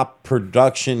with top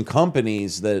production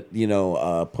companies that, you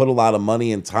know, put a lot of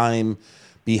money and time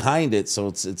behind it. So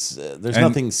it's there's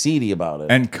nothing seedy about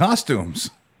it. And costumes.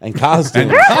 And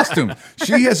costumes.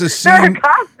 She has a scene.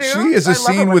 She has a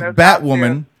scene with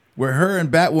Batwoman where her and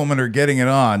Batwoman are getting it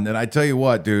on. And I tell you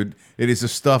what, dude, it is the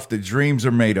stuff that dreams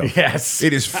are made of. Yes.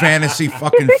 It is fantasy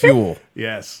fucking fuel.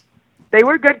 Yes. They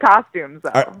were good costumes,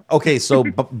 though. Okay, so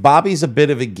Bobby's a bit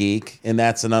of a geek, and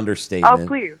that's an understatement. Oh,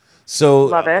 please. So,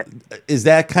 love it. Is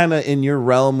that kind of in your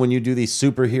realm when you do these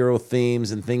superhero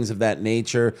themes and things of that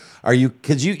nature? Are you?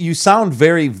 Because you sound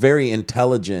very, very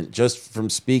intelligent just from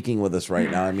speaking with us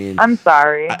right now. I mean, I'm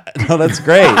sorry. No, that's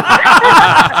great. Sometimes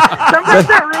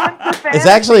that ruins the fantasy. It's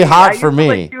actually hot for me.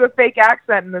 I used to, like, do a fake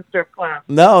accent in the strip club.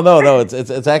 No.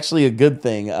 It's actually a good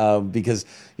thing because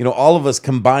you know all of us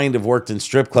combined have worked in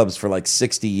strip clubs for like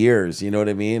 60 years. You know what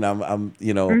I mean? I'm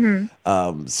you know,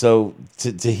 so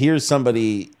to hear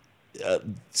somebody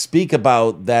speak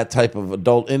about that type of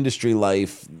adult industry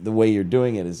life the way you're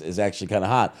doing it is actually kind of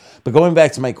hot. But going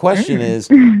back to my question is,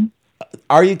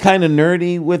 are you kind of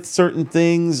nerdy with certain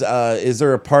things? Is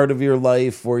there a part of your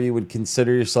life where you would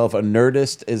consider yourself a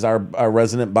nerdist, as our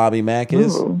resident Bobby Mack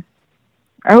is? Ooh.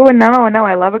 Oh, no,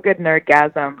 I love a good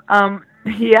nerdgasm.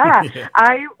 Yeah,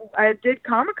 I did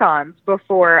Comic-Cons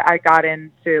before I got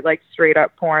into like straight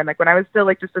up porn. Like when I was still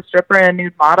like just a stripper and a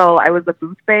nude model, I was a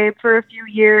booth babe for a few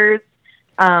years.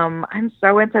 I'm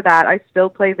so into that. I still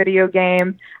play video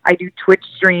games. I do Twitch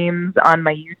streams on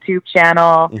my YouTube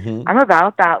channel. I'm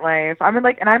about that life. I'm an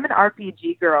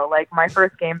RPG girl. Like my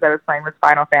first games I was playing was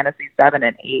Final Fantasy 7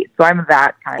 and 8. So I'm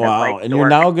that kind of like. Wow, and you're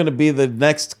now going to be the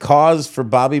next cause for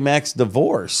Bobby Mack's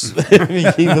divorce. If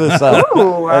you keep this up.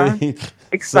 Ooh,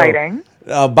 exciting.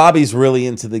 So, Bobby's really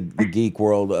into the geek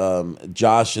world.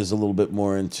 Josh is a little bit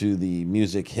more into the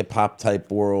music, hip hop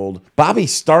type world. Bobby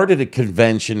started a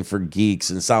convention for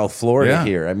geeks in South Florida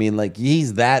here. I mean, like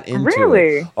he's that into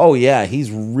it. Oh yeah,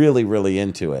 he's really, really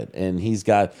into it, and he's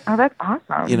got that's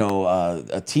awesome. You know,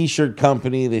 a T-shirt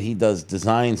company that he does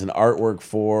designs and artwork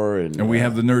for, and we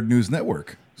have the Nerd News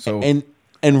Network. So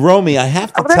and Romy, I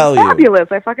have to that's tell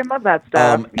fabulous. I fucking love that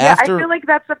stuff. I feel like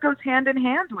that stuff goes hand in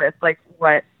hand with like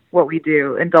what we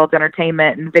do, adult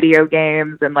entertainment and video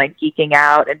games and like geeking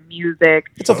out and music.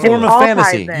 It's a form of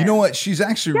fantasy. You know what? She's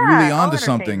actually really onto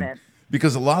something,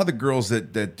 because a lot of the girls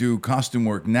that do costume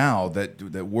work now that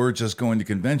were just going to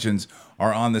conventions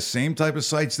are on the same type of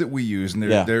sites that we use, and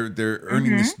they're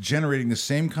earning this, generating the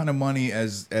same kind of money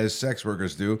as sex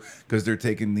workers do, because they're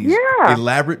taking these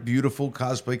elaborate, beautiful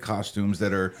cosplay costumes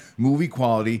that are movie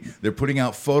quality. They're putting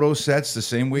out photo sets the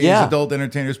same way as adult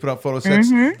entertainers put out photo sets.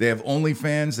 They have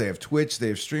OnlyFans, they have Twitch, they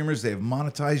have streamers, they have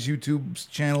monetized YouTube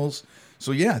channles.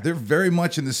 So yeah, they're very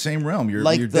much in the same realm.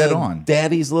 You're dead on.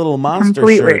 Daddy's Little Monster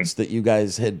shirts that you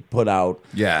guys had put out.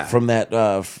 Yeah. From that,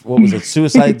 what was it,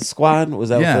 Suicide Squad? Was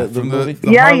that the movie?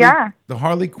 The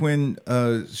Harley Quinn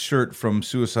shirt from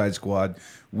Suicide Squad.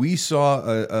 We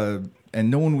saw and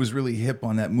no one was really hip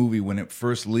on that movie when it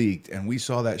first leaked. And we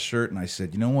saw that shirt, and I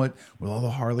said, you know what? With all the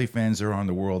Harley fans there are in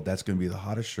the world, that's going to be the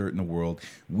hottest shirt in the world.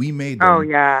 We made them. Oh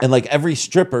yeah. And like every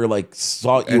stripper like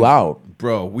sought you out.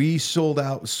 Bro, we sold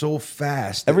out so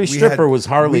fast. Every stripper was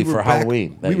Harley for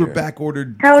Halloween that We were year. back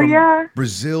ordered Hell from yeah.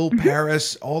 Brazil,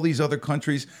 Paris, all these other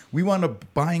countries. We wound up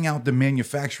buying out the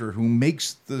manufacturer who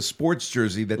makes the sports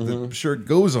jersey that the shirt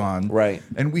goes on. Right.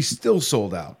 And we still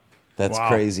sold out. That's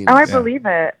crazy. Oh, I believe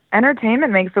it.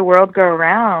 Entertainment makes the world go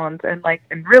round, and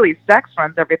really sex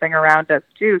runs everything around us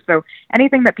too. So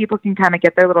anything that people can kind of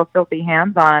get their little filthy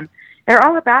hands on, they're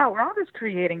all about. We're all just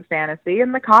creating fantasy,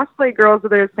 and the cosplay girls are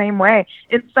the same way.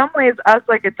 In some ways, us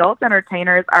like adult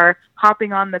entertainers are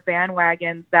hopping on the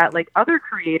bandwagons that like other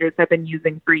creators have been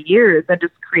using for years and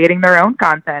just creating their own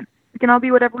content. We can all be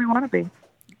whatever we want to be.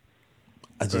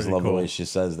 I just love the way she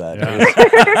says that.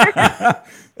 Yeah.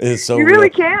 It's so You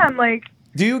really real. can. Like,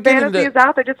 Do you get fantasy into is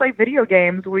out there just like video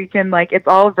games. We can, like, it's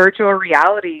all virtual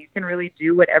reality. You can really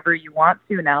do whatever you want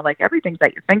to now. Like, everything's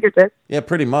at your fingertips. Yeah,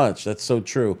 pretty much. That's so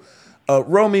true.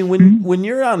 Romy, when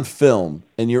you're on film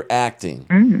and you're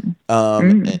acting,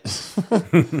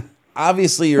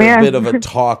 obviously you're a bit of a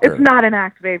talker. It's not an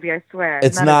act, baby, I swear.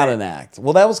 It's not an act.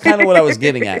 Well, that was kind of what I was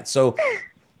getting at. So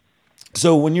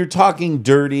when you're talking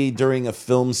dirty during a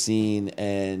film scene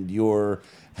and you're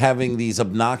having these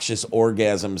obnoxious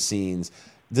orgasm scenes,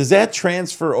 does that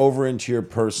transfer over into your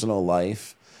personal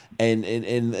life? And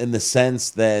in the sense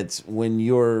that when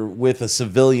you're with a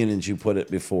civilian, as you put it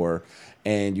before,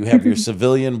 and you have your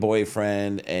civilian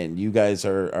boyfriend and you guys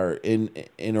are in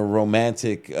a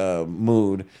romantic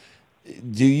mood,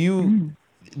 do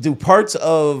parts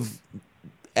of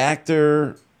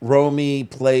actor Romy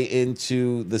play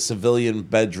into the civilian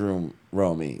bedroom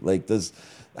Romy? Like,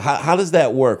 how does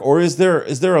that work? Or is there a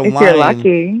If line? you're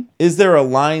lucky. Is there a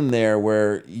line there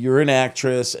where you're an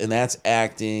actress and that's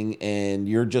acting and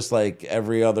you're just like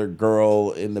every other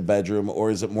girl in the bedroom,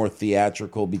 or is it more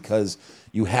theatrical because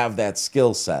you have that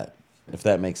skill set? If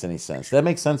that makes any sense. Does that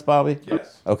make sense, Bobby?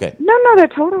 Yes. Okay. No,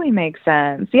 that totally makes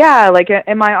sense. Yeah, like,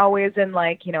 am I always in,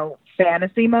 like,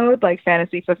 fantasy mode, like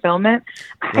fantasy fulfillment?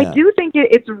 I do think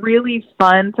it's really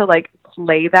fun to, like,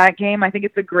 play that game. I think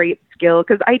it's a great skill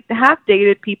because I have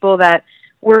dated people that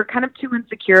were kind of too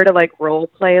insecure to, like, role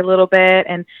play a little bit,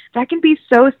 and that can be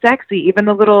so sexy, even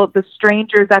the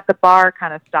strangers at the bar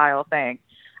kind of style thing.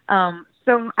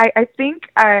 So I think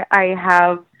I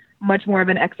have much more of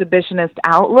an exhibitionist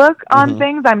outlook on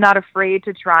things. I'm not afraid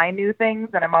to try new things,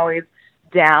 and I'm always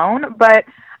down, but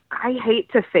I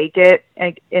hate to fake it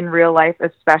in real life,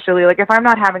 especially. Like, if I'm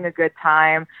not having a good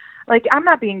time, like, I'm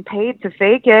not being paid to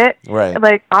fake it, right?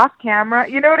 Like, off camera,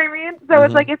 you know what I mean? So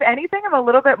it's like, if anything, I'm a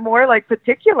little bit more, like,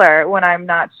 particular when I'm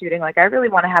not shooting. Like, I really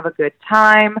want to have a good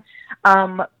time,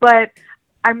 but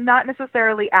I'm not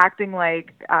necessarily acting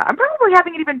like I'm probably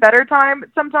having an even better time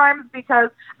sometimes because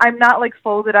I'm not, like,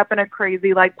 folded up in a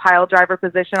crazy, like, pile driver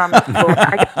position on the floor.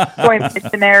 I get going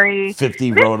missionary.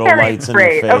 50 roto lights in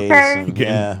great, your face. okay? And,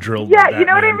 Getting drilled. Yeah, with you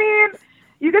know what I Batman. mean?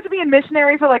 You get to be in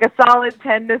missionary for, like, a solid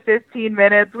 10 to 15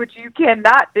 minutes, which you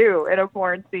cannot do in a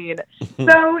porn scene.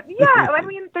 So, yeah, I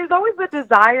mean, there's always the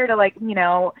desire to, like,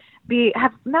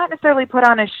 have not necessarily put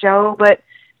on a show, but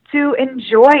to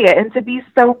enjoy it and to be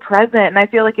so present. And I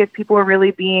feel like if people are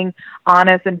really being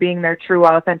honest and being their true,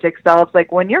 authentic selves, like,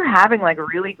 when you're having, like,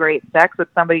 really great sex with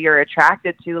somebody you're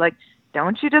attracted to, like,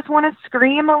 don't you just want to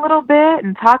scream a little bit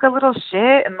and talk a little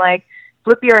shit and, like,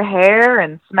 flip your hair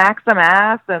and smack some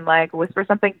ass and, like, whisper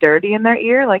something dirty in their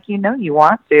ear? Like, you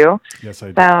want to. Yes, I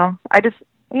do. So I just,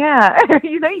 yeah,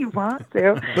 you want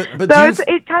to. But so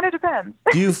it kind of depends.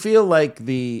 Do you feel like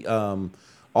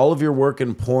all of your work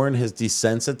in porn has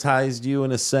desensitized you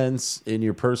in a sense in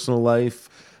your personal life?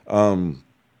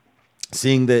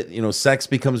 Seeing that, sex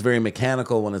becomes very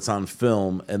mechanical when it's on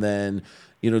film, and then,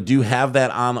 do you have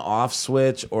that on-off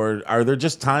switch, or are there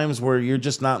just times where you're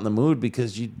just not in the mood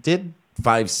because you did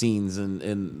 5 scenes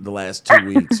in the last 2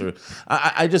 weeks? Or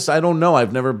I don't know.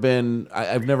 I've never been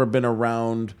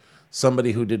around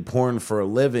somebody who did porn for a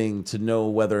living to know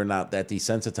whether or not that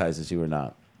desensitizes you or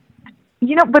not.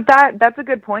 But that's a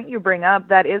good point you bring up.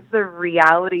 That is the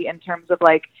reality in terms of,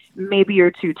 like, maybe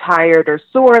you're too tired or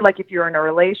sore, like if you're in a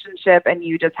relationship and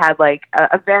you just had, like,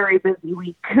 a very busy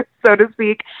week, so to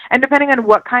speak. And depending on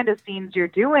what kind of scenes you're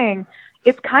doing,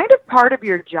 it's kind of part of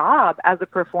your job as a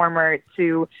performer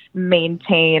to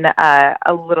maintain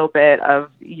a little bit of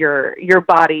your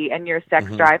body and your sex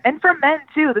drive. And for men,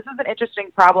 too, this is an interesting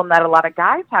problem that a lot of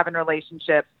guys have in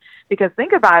relationships. Because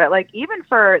think about it, like, even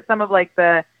for some of, like,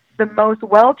 the the most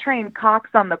well-trained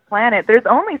cocks on the planet, there's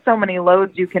only so many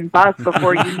loads you can bust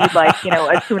before you need, like,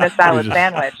 a tuna salad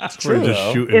sandwich. It's true,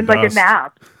 though. It's like a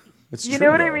nap. It's you true,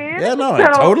 know what though. I mean? Yeah, no,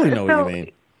 I totally know what you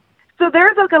mean. So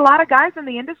there's like a lot of guys in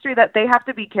the industry that they have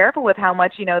to be careful with how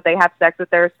much, they have sex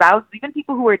with their spouses, even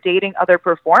people who are dating other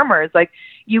performers. Like,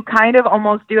 you kind of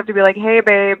almost do have to be like, hey,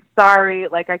 babe, sorry,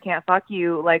 like, I can't fuck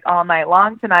you, like, all night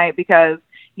long tonight because,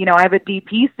 I have a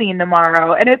DP scene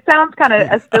tomorrow. And it sounds kind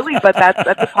of silly, but that's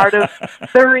a part of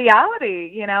the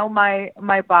reality.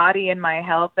 My body and my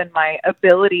health and my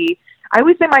ability. I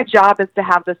always say my job is to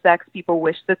have the sex people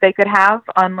wish that they could have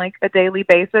on, like, a daily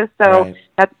basis. So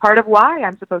that's part of why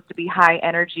I'm supposed to be high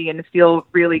energy and feel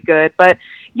really good. But,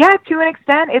 yeah, to an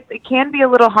extent, it can be a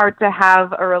little hard to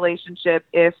have a relationship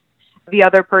if the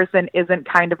other person isn't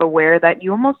kind of aware that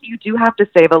you do have to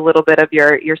save a little bit of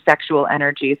your sexual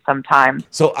energy sometimes.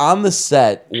 So on the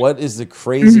set, what is the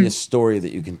craziest story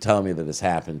that you can tell me that has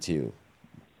happened to you?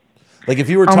 Like, if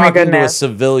you were talking to a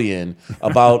civilian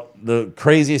about the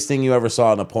craziest thing you ever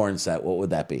saw on a porn set, what would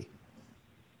that be?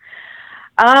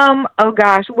 Oh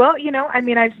gosh. Well,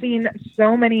 I've seen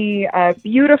so many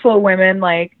beautiful women,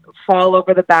 like, fall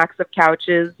over the backs of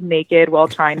couches naked while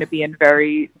trying to be in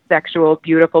very sexual,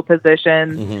 beautiful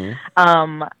positions.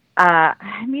 Honestly,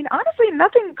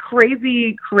 nothing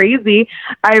crazy.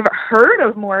 I've heard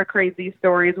of more crazy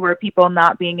stories where people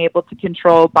not being able to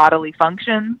control bodily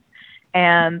functions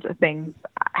and things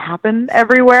happen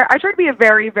everywhere. I try to be a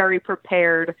very, very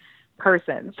prepared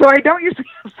person, so I don't usually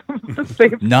have some of the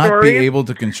same Not stories. be able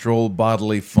to control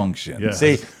bodily function. Yeah.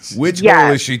 See, which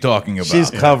girl is she talking about? She's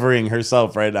covering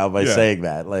herself right now by saying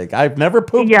that. Like, I've never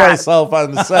pooped myself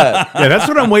on the set. Yeah, that's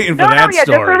what I'm waiting for. That just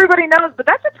so story. everybody knows. But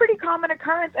that's a pretty common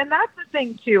occurrence, and that's the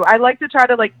thing too. I like to try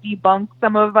to, like, debunk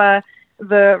some of the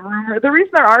rumor. The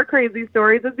reason there are crazy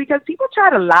stories is because people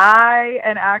try to lie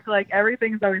and act like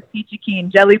everything's always peachy keen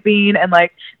jelly bean and,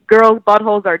 like, girls'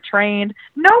 buttholes are trained.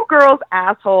 No girl's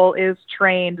asshole is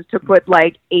trained to put,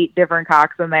 like, 8 different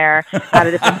cocks in there at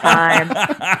a different time.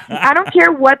 I don't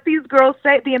care what these girls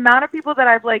say. The amount of people that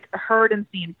I've, like, heard and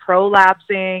seen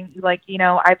prolapsing, like,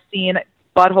 I've seen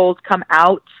buttholes come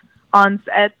out on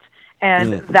set,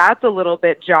 and that's a little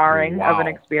bit jarring of an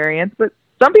experience. But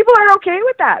some people are okay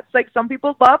with that. It's like, some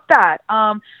people love that.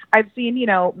 I've seen,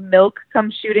 milk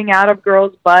come shooting out of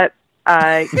girls' butts,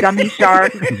 gummy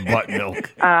sharks. Butt milk.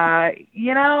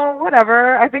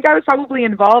 Whatever. I think I was probably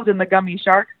involved in the gummy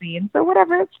shark scene, so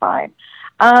whatever, it's fine.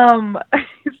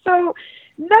 So,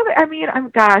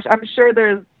 I'm sure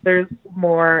there's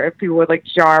more if people would, like,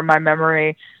 jar my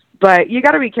memory. But you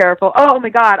got to be careful. Oh, my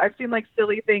God. I've seen, like,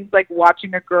 silly things like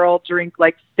watching a girl drink,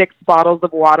 like, 6 bottles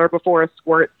of water before a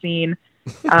squirt scene.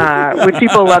 Which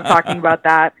people love talking about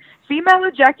that. Female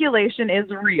ejaculation is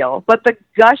real, but the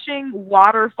gushing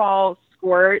waterfall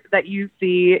squirt that you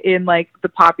see in, like, the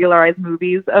popularized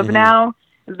movies of now,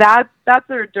 that's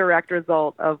a direct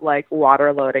result of, like,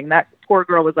 water loading. That poor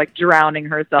girl was, like, drowning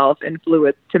herself in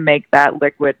fluids to make that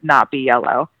liquid not be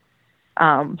yellow.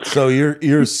 So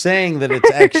you're saying that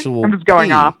it's actual I'm just going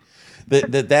pee. off.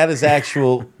 That is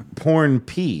actual porn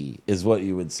pee is what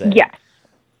you would say. Yes.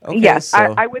 Okay, yes, so.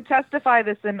 I would testify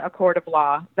this in a court of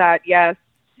law that, yes,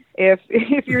 if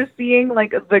you're seeing,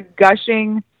 like, the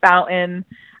gushing fountain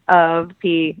of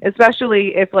pee,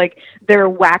 especially if, like, they're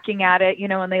whacking at it,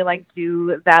 and they, like,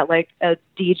 do that, like, a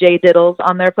DJ diddles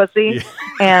on their pussy,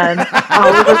 and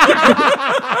all of a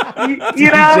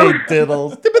DJ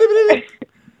diddles.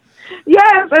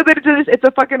 Yes, it's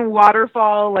a fucking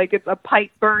waterfall, like, it's a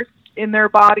pipe burst in their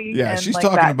body. Yeah, and she's like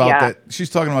talking about yeah. that. She's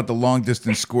talking about the long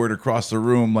distance squirt across the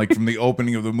room, like from the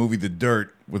opening of the movie The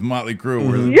Dirt with Motley Crue,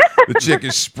 where the chick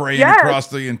is spraying across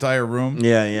the entire room.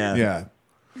 Yeah.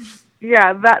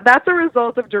 That's a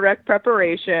result of direct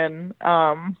preparation.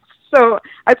 So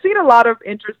I've seen a lot of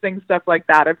interesting stuff like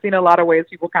that. I've seen a lot of ways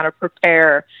people kind of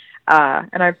prepare.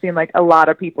 And I've seen, like, a lot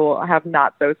of people have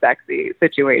not so sexy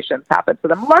situations happen to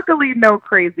them. Luckily, no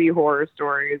crazy horror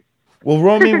stories. Well,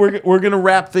 Romi, we're going to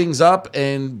wrap things up.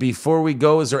 And before we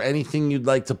go, is there anything you'd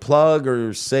like to plug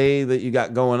or say that you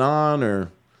got going on, or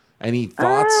any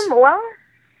thoughts? My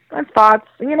thoughts,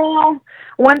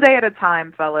 one day at a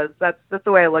time, fellas. That's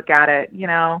the way I look at it,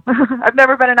 I've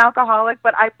never been an alcoholic,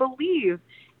 but I believe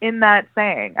in that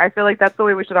saying. I feel like that's the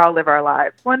way we should all live our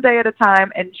lives. One day at a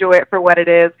time, enjoy it for what it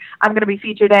is. I'm going to be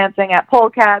feature dancing at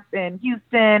Polecats in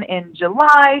Houston in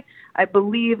July. I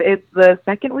believe it's the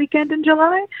second weekend in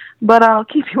July, but I'll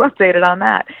keep you updated on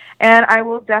that. And I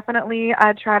will definitely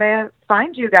try to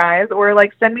find you guys, or,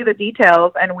 like, send me the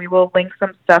details, and we will link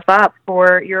some stuff up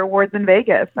for your awards in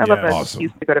Vegas. I love an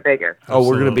excuse to go to Vegas. Oh,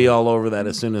 we're going to be all over that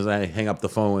as soon as I hang up the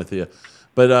phone with you.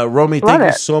 But Romi, Love thank you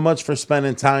it. so much for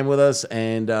spending time with us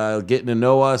and getting to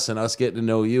know us and us getting to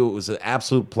know you. It was an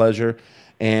absolute pleasure.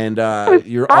 And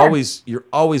you're fun.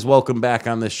 always welcome back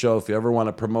on this show if you ever want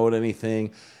to promote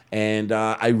anything. And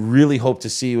I really hope to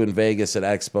see you in Vegas at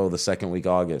EXPO the second week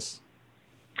of August.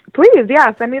 Please,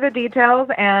 yeah, send me the details,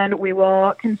 and we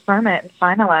will confirm it and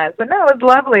finalize. But no, it was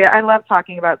lovely. I love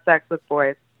talking about sex with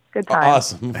boys. Good time.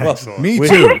 Awesome. Well, Me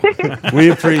too. we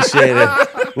appreciate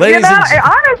it. Ladies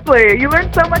Honestly, you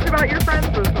learn so much about your friends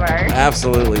this way.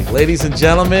 Absolutely. Ladies and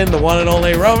gentlemen, the one and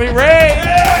only Romi Rain.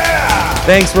 Yeah!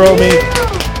 Thanks, Romi.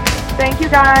 Thank you,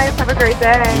 guys. Have a great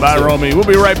day. Bye, Romi. We'll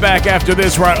be right back after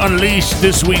this where I unleash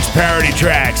this week's parody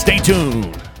track. Stay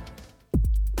tuned.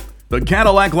 The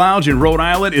Cadillac Lounge in Rhode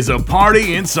Island is a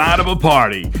party inside of a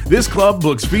party. This club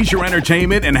books feature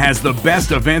entertainment and has the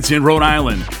best events in Rhode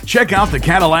Island. Check out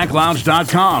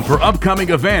thecadillaclounge.com for upcoming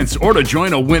events or to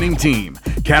join a winning team.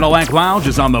 Cadillac Lounge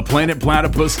is on the Planet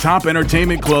Platypus Top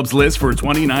Entertainment Clubs list for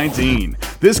 2019.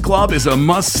 This club is a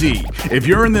must-see. If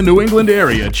you're in the New England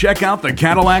area, check out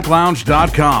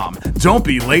thecadillaclounge.com. Don't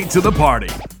be late to the party.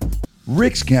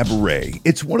 Rick's Cabaret.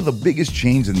 It's one of the biggest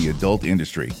chains in the adult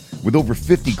industry. With over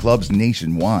 50 clubs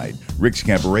nationwide, Rick's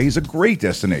Cabaret is a great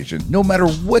destination, no matter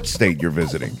what state you're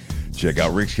visiting. Check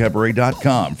out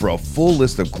rickscabaret.com for a full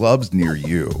list of clubs near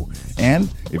you.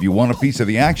 And if you want a piece of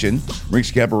the action, Rick's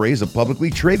Cabaret is a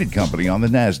publicly traded company on the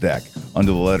NASDAQ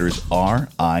under the letters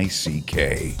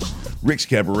RICK. Rick's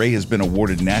Cabaret has been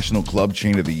awarded National Club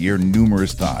Chain of the Year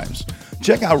numerous times.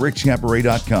 Check out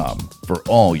rickscabaret.com for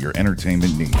all your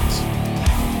entertainment needs.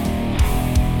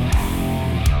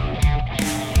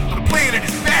 The planet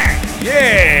is back.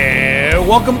 Yeah,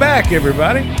 welcome back,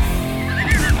 everybody. The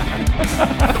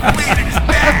planet is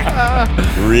back.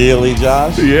 Really,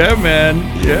 Josh? Yeah, man.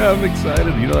 Yeah, I'm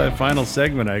excited. You know that final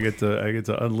segment, I get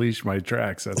to unleash my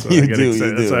tracks. That's why I get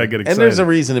excited. That's why I get excited. And there's a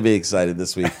reason to be excited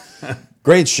this week.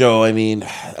 Great show. I mean,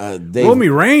 Dave, Romi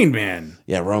Rain, man.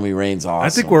 Yeah, Romi Rain's awesome. I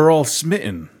think we're all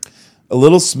smitten. a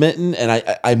little smitten, and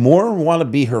I more want to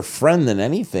be her friend than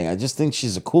anything. I just think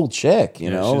she's a cool chick, you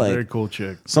know, she's like a very cool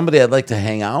chick. Somebody I'd like to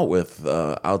hang out with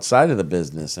outside of the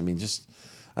business. I mean,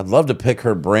 I'd love to pick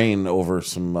her brain over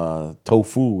some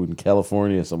tofu in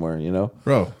California somewhere, you know?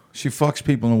 Bro, she fucks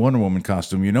people in a Wonder Woman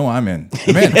costume. You know I'm in.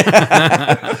 I'm in.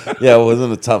 Yeah, it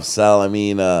wasn't a tough sell. I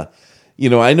mean, you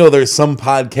know, I know there's some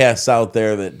podcasts out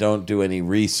there that don't do any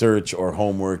research or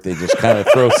homework. They just kind of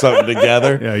throw something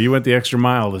together. Yeah, you went the extra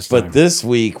mile this time. But this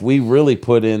week, we really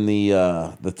put in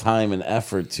the time and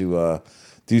effort to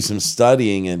do some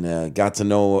studying and got to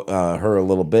know her a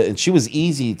little bit. And she was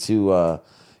easy to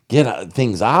get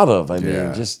things out of. I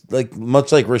mean, just like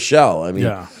much like Rochelle. I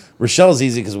mean, Rochelle's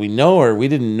easy because we know her. We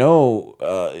didn't know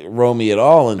Romi at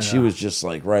all, and she was just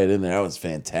like right in there. That was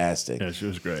fantastic. Yeah, she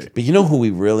was great. But you know who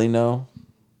we really know?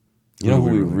 You know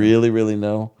who we really, really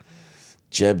know?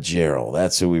 Jeb Jarrell.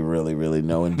 That's who we really, really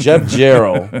know. And Jeb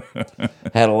Jarrell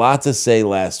had a lot to say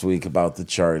last week about the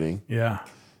charting. Yeah.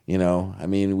 You know, I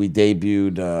mean, we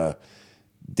debuted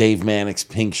Dave Manack's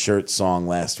Pink Shirt song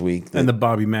last week. And the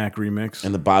Bobby Mack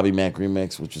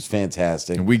remix. Which was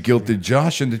fantastic. And we guilted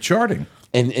Josh into charting.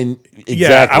 And exactly.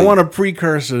 Yeah, I want to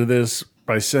precursor to this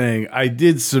by saying I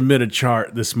did submit a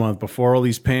chart this month before all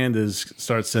these pandas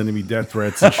start sending me death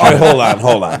threats and shit. All right,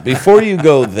 hold on. Before you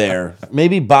go there,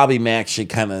 maybe Bobby Mack should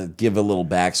kind of give a little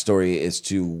backstory as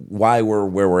to why we're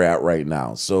where we're at right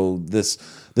now. So this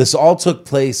all took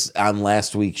place on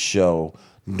last week's show,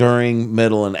 during,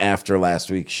 middle, and after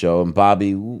last week's show. And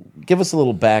Bobby, give us a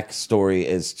little backstory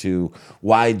as to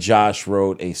why Josh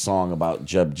wrote a song about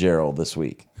Jeb Jarrell this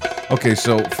week. Okay,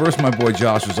 so first my boy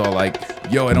Josh was all like,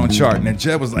 yo, I don't chart. And then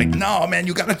Jeb was like, no, man,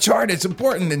 you got to chart. It's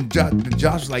important. And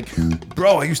Josh was like,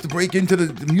 bro, I used to break into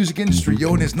the music industry,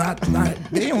 yo, and it's not,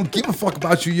 they don't give a fuck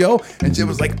about you, yo. And Jeb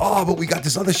was like, oh, but we got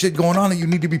this other shit going on that you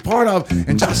need to be part of.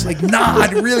 And Josh was like, nah, I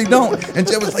really don't. And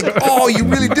Jeb was like, oh, you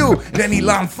really do. And then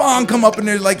Ilan Fong come up and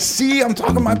they're like, see, I'm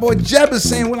talking, my boy Jeb is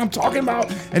saying what I'm talking about.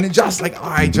 And then Josh was like,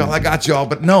 all right, y'all, I got y'all,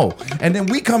 but no. And then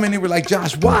we come in and we're like,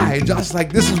 Josh, why? And Josh was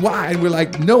like, this is why. And we're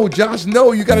like, no, Josh,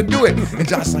 no, you got to do it. And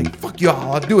Josh was like, fuck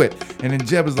y'all, I'll do it. And then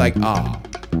Jeb was like, oh.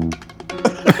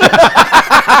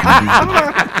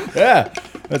 Yeah,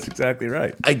 that's exactly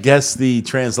right. I guess the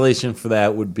translation for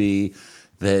that would be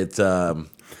that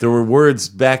there were words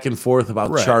back and forth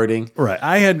about charting. Right.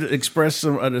 I had expressed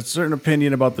a certain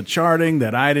opinion about the charting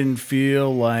that I didn't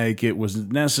feel like it was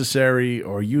necessary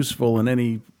or useful in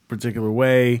any particular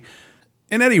way.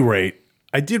 At any rate,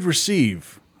 I did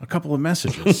receive a couple of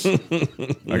messages.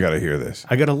 I got to hear this.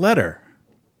 I got a letter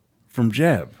from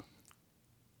Jeb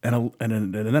and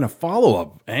then a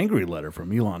follow-up angry letter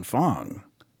from Ilan Fong.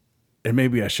 And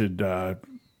maybe I should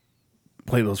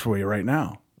play those for you right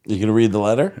now. You gonna read the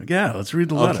letter? Yeah, let's read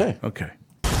the letter. Okay.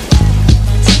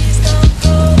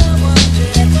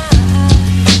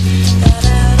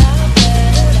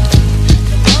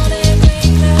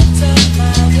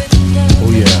 Oh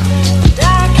yeah.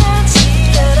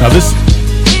 Now this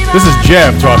is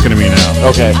Jeb talking to me now.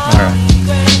 Okay. All right.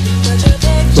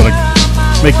 So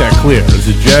to make that clear, this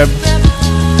is Jeb.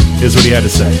 Here's what he had to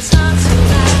say.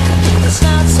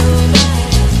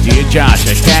 Dear Josh,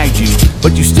 I tagged you,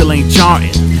 but you still ain't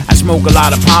charting. I smoke a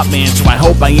lot of pop, man, so I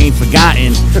hope I ain't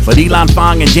forgotten. But Ilan,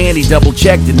 Fong, and Danny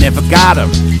double-checked and never got him.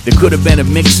 There could have been a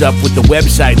mix-up with the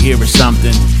website here or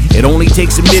something. It only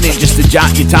takes a minute just to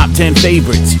jot your top 10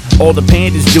 favorites. All the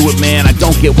pandas do it, man, I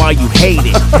don't get why you hate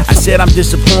it. I said I'm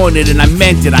disappointed and I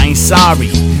meant it, I ain't sorry.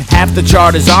 Half the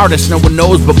chart is artists, no one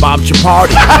knows but Bob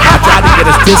Chaparty. I tried to get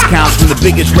us discounts from the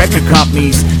biggest record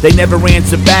companies. They never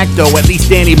answer back though, at least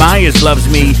Danny Myers loves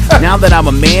me. Now that I'm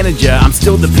a manager, I'm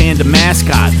still the panda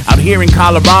mascot. Out here in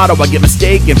Colorado, I get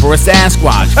mistaken for a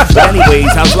Sasquatch. But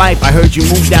anyways, how's life? I heard you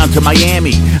moved down to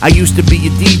Miami. I used to be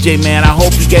a DJ, man, I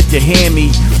hope you get to hear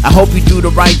me. I hope you do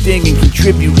the right thing and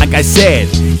contribute, like I said.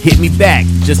 Hit me back,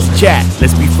 just to chat,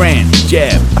 let's be friends,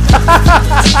 Jeb.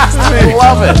 I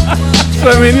love it. So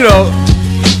I mean,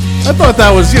 I thought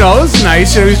that was, it was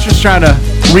nice. He was just trying to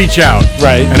reach out,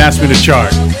 Right. and ask me to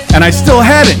chart, and I still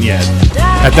hadn't yet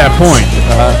at that point.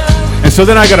 And so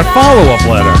then I got a follow-up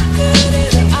letter,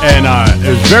 and it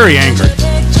was very angry.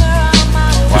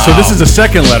 And so this is the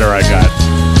second letter I got.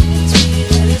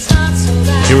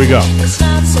 Here we go.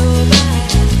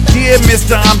 Dear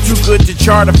mister, I'm too good to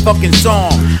chart a fucking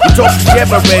song. We talked to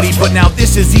Jeb already, but now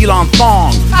this is Ilan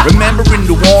Fong. Remember in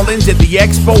New Orleans at the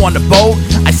EXPO on the boat?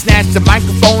 I snatched the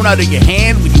microphone out of your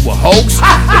hand when you were host.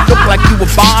 It looked like you were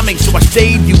bombing, so I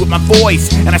saved you with my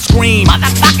voice. And I screamed,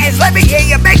 motherfuckers, let me hear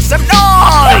you make some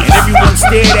noise! And everyone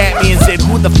stared at me and said,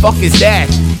 who the fuck is that?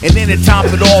 And then to top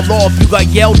it all off, you got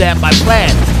yelled at by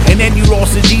Platt. And then you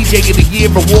lost the DJ of the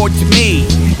Year award to me.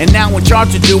 And now when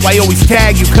charts are due, I always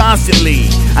tag you constantly.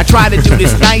 I try to do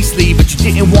this nicely, but you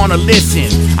didn't want to listen.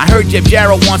 I heard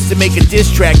Jarrell wants to make a diss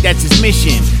track, that's his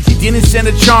mission. You didn't send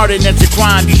a chart and that's a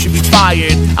crime, you should be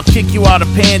fired. I'll kick you out of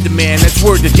Panda, man, that's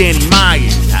word to Danny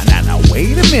Myers. Now,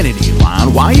 wait a minute,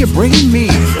 Ilan, why are you bringing me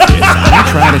into this? I'm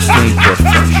trying to stay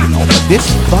professional, but this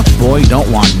fuckboy don't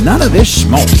want none of this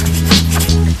smoke.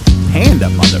 Panda,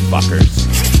 motherfuckers.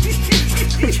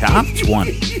 Top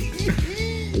 20.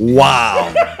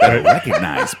 Wow. Better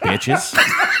recognize, bitches.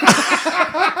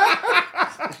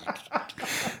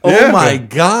 Oh my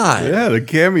God. Yeah, the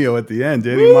cameo at the end.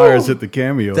 Danny Myers hit the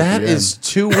cameo. That at the is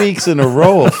 2 weeks in a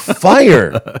row of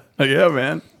fire. end. Yeah,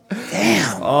 man.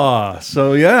 Damn. Oh,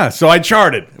 so yeah. So I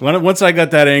charted. Once I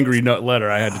got that angry letter,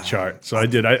 I had to chart. So I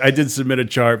did. I did submit a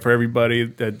chart for everybody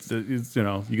that,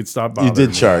 you could stop bothering did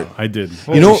me. chart. I did.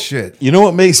 Holy shit. You know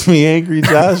what makes me angry,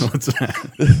 Josh? What's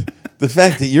that? The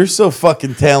fact that you're so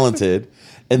fucking talented,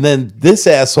 and then this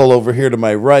asshole over here to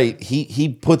my right, he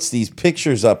puts these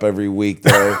pictures up every week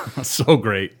that are So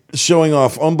great. showing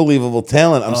off unbelievable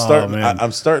talent. Man.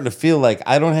 I'm starting to feel like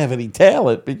I don't have any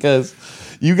talent because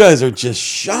you guys are just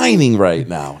shining right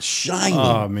now. Shining.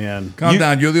 Oh man. Calm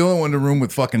down. You're the only one in the room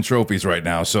with fucking trophies right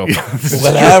now. So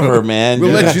Whatever, man. we'll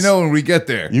You let guys- you know when we get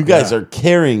there. You guys are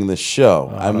carrying the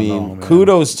show. I mean, know, man.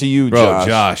 kudos to you, Bro,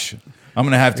 Josh. I'm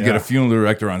going to have to get Yeah. a funeral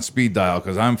director on speed dial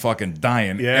because I'm fucking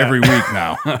dying Yeah. every week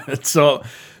now. So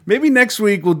maybe next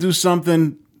week we'll do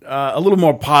something a little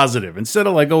more positive instead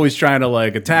of like always trying to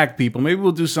like attack people. Maybe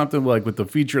we'll do something like with the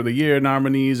feature of the year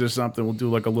nominees or something. We'll do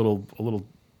like a little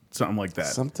something like that.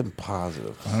 Something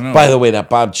positive. don't know. By the way, that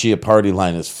Bob Chia party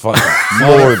line is fucking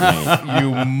floored me.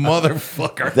 You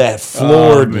motherfucker. That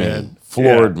floored me. man.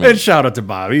 Floored Yeah. me. And shout out to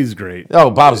Bob. He's great. Oh,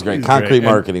 Bob's great. He's Concrete great.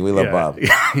 marketing. We love Yeah. Bob.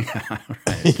 Yeah.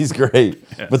 He's great.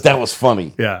 But that was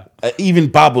funny. Yeah. Even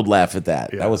Bob would laugh at that.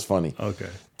 Yeah. That was funny. Okay.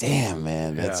 Damn,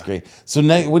 man, that's Yeah. great. So,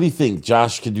 what do you think?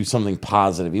 Josh could do something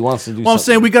positive. He wants to do. Well, I'm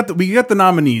something. saying we got the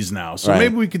nominees now, so Right.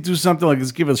 maybe we could do something like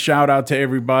just give a shout out to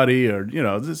everybody, or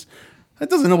this. That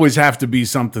doesn't always have to be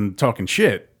something talking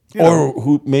shit. You know? Or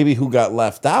who got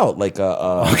left out? Like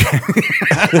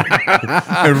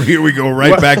And here we go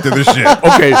right back to the shit.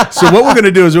 Okay, so what we're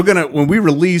gonna do is when we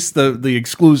release the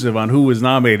exclusive on who was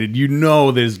nominated,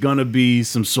 there's gonna be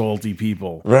some salty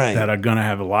people Right. that are gonna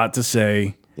have a lot to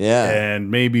say. Yeah.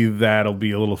 And maybe that'll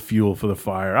be a little fuel for the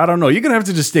fire. I don't know. You're gonna have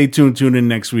to just tune in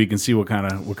next week and see what kind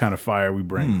of fire we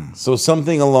bring. so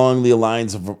something along the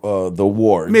lines of the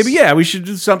awards. Maybe we should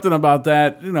do something about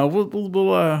that.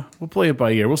 We'll play it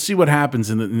by ear. We'll see what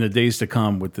happens in the days to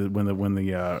come with when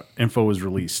the info is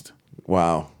released.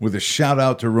 Wow. with a shout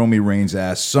out to Romi Rain's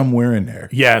ass somewhere in there.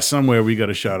 Yeah, somewhere we got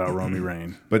to shout out Romi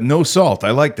Rain. But no salt.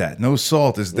 I like that. No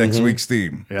salt is next week's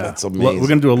theme. Yeah, That's amazing. We're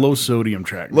gonna do a low sodium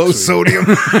track. Low next week. sodium.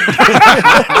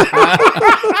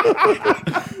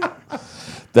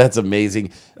 That's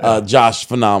amazing. Josh,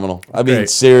 phenomenal. I mean, Great.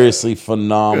 seriously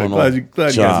phenomenal. Glad you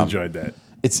guys job. enjoyed that.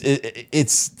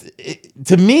 It's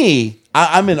to me,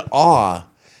 I'm in awe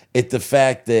at the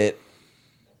fact that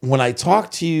when I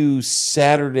talked to you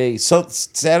Saturday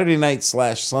night /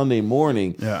 Sunday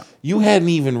morning, Yeah. you hadn't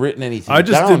even written anything. I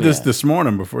just down did this yet. this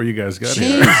morning before you guys got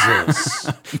here.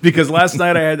 Jesus. Because last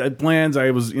night I had plans. I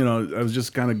was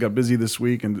just kind of got busy this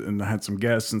week and I had some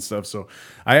guests and stuff. So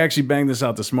I actually banged this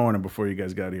out this morning before you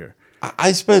guys got here.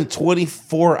 I spent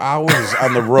 24 hours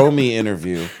on the Romi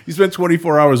interview. You spent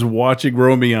 24 hours watching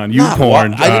Romi on Not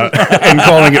YouPorn I and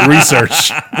calling it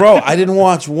research. Bro, I didn't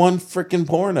watch one freaking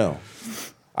porno.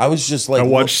 I was just like I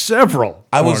watched several.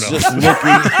 I was pornos. just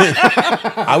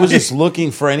looking. I was just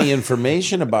looking for any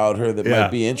information about her that Yeah.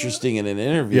 might be interesting in an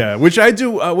interview. Yeah, which I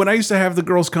do. When I used to have the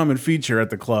girls come and feature at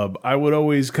the club, I would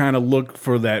always kind of look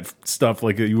for that stuff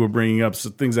like you were bringing up, so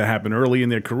things that happened early in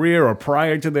their career or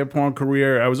prior to their porn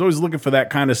career. I was always looking for that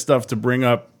kind of stuff to bring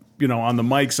up, on the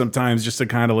mic sometimes, just to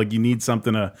kind of like you need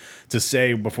something to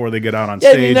say before they get out on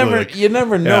Yeah, stage. you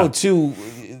never know Yeah. too.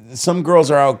 Some girls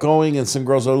are outgoing and some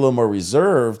girls are a little more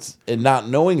reserved. And not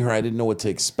knowing her, I didn't know what to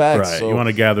expect. Right, So you want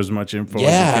to gather as much info as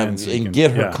yeah, you can. and, so you can-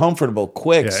 get her yeah. comfortable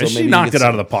quick. Yeah, so and she maybe you knocked get it out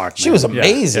some- of the park. She man. was Yeah,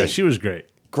 amazing. Yeah, she was great.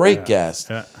 Great guest.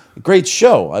 Yeah. Great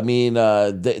show. I mean,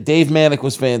 Dave Manack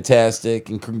was fantastic,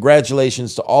 and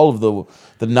congratulations to all of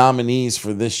the nominees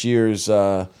for this year's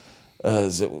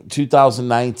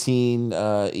 2019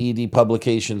 ED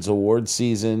Publications Award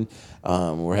season.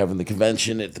 We're having the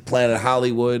convention at the Planet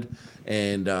Hollywood,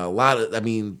 and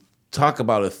talk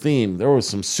about a theme. There were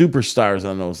some superstars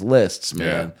on those lists,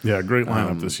 man. Yeah, great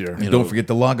lineup this year. And don't forget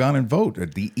to log on and vote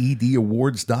at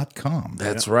theedawards.com.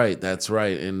 That's right. That's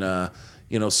right. And,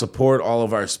 support all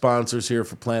of our sponsors here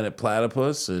for Planet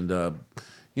Platypus. And,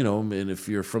 and if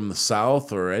you're from the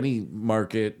South or any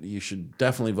market, you should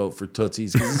definitely vote for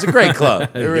Tootsie's because it's a great club.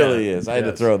 It really is. I had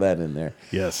to throw that in there.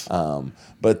 Yes.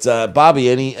 But Bobby,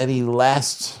 any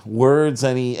last words,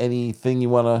 anything you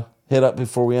want to hit up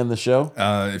before we end the show?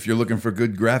 If you're looking for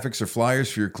good graphics or flyers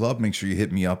for your club, make sure you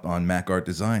hit me up on Mac Art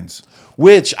Designs.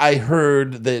 Which I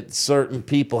heard that certain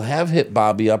people have hit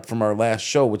Bobby up from our last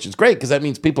show, which is great because that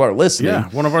means people are listening. Yeah,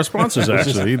 one of our sponsors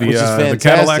actually, which is the fantastic.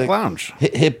 Cadillac Lounge.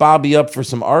 Hit Bobby up for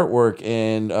some artwork,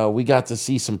 and we got to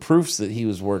see some proofs that he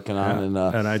was working on.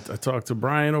 And I talked to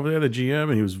Brian over there, the GM,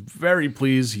 and he was very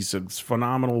pleased. He said it's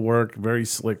phenomenal work, very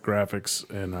slick graphics,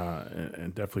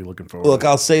 and definitely looking forward. Look, to it.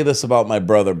 I'll say this about my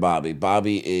brother Bobby.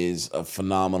 Bobby is a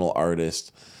phenomenal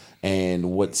artist. And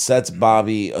what sets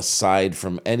Bobby aside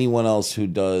from anyone else who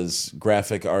does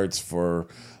graphic arts for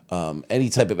any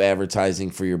type of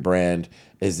advertising for your brand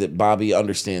is that Bobby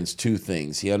understands two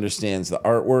things. He understands the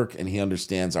artwork and he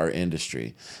understands our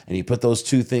industry. And you put those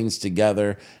two things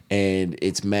together and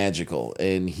it's magical.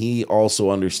 And he also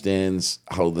understands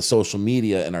how the social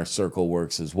media in our circle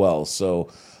works as well. So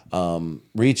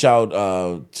reach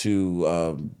out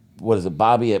to, what is it,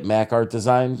 Bobby at Mac Art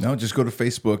Design? No, just go to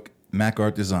Facebook, Mac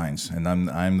Art Designs, and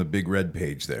I'm the big red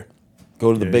page there.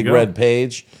 Go to the big red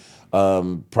page.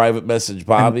 Private message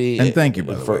Bobby. And thank you,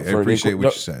 by the way. I appreciate what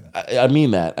you said. I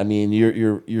mean that. I mean,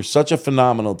 you're such a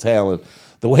phenomenal talent.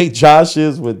 The way Josh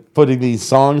is with putting these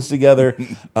songs together,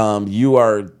 you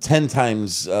are 10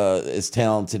 times as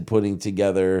talented putting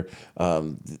together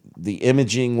the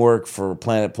imaging work for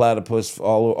Planet Platypus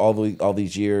all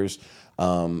these years.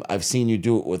 I've seen you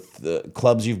do it with the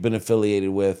clubs you've been affiliated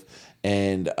with.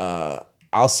 And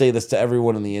I'll say this to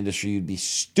everyone in the industry, you'd be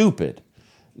stupid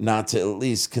not to at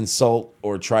least consult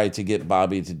or try to get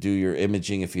Bobby to do your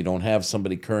imaging if you don't have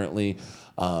somebody currently.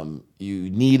 You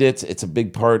need it. It's a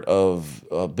big part of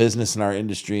business in our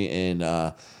industry.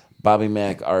 And Bobby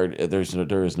Mac Art, there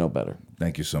is no better.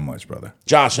 Thank you so much, brother.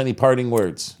 Josh, any parting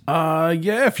words?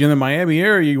 Yeah, if you're in the Miami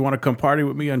area, you want to come party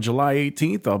with me on July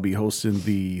 18th, I'll be hosting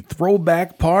the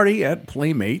Throwback Party at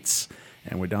Playmates.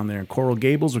 And we're down there in Coral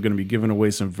Gables. We're going to be giving away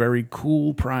some very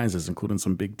cool prizes, including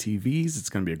some big TVs.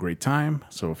 It's going to be a great time.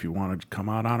 So if you want to come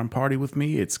out and party with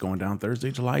me, it's going down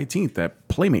Thursday, July 18th at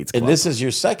Playmates Club. And this is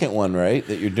your second one, right?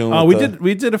 That you're doing.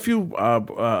 We did a few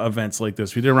events like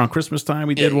this. We did around Christmas time.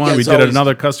 We did one. Yeah, We it's did always-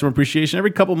 another customer appreciation. Every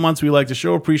couple months, we like to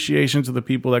show appreciation to the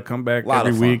people that come back Lot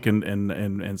every of fun. week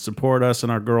and support us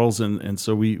and our girls. And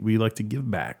so we like to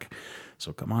give back.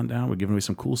 So come on down. We're giving away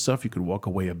some cool stuff. You could walk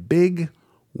away a big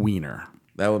wiener.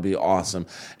 That would be awesome.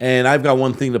 And I've got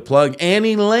one thing to plug.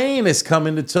 Annie Lane is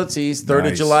coming to Tootsie's 3rd of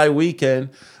Nice. July weekend.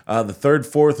 the 3rd,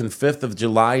 4th, and 5th of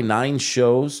July, 9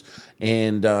 shows.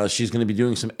 And she's going to be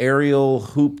doing some aerial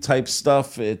hoop type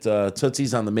stuff at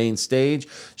Tootsie's on the main stage.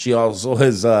 She also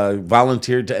has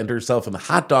volunteered to enter herself in the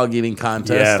hot dog eating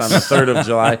contest on the 3rd of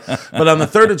July. But on the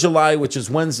 3rd of July, which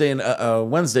is Wednesday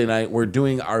night, we're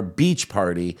doing our beach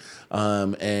party.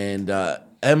 And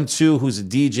M2, who's a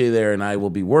DJ there, and I will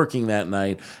be working that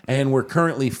night. And we're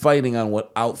currently fighting on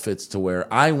what outfits to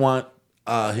wear. I want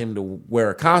him to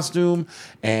wear a costume,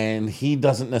 and he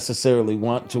doesn't necessarily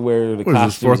want to wear the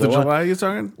costume. What is this, 4th of July you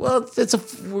talking? Well,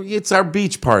 it's our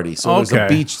beach party, so there's a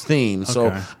beach theme.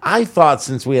 So I thought,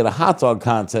 since we had a hot dog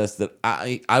contest, that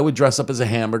I would dress up as a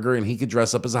hamburger and he could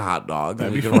dress up as a hot dog,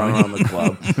 and we could run around the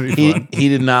club. He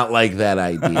did not like that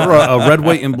idea. A red,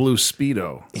 white, and blue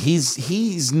Speedo.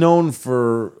 He's known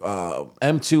for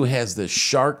M2 has the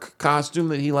shark costume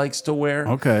that he likes to wear.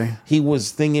 Okay. He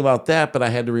was thinking about that, but I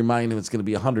had to remind him it's going to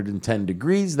be 110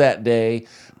 degrees that day.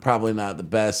 Probably not the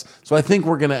best. So I think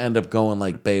we're going to end up going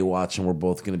like Baywatch, and we're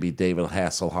both going to be David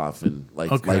Hasselhoff in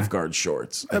lifeguard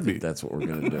shorts. I think that's what we're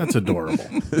going to do. That's adorable.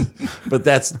 But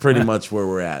that's pretty much where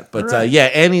we're at. But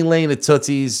Annie Lane at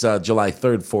Tootsie's, July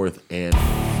 3rd, 4th, and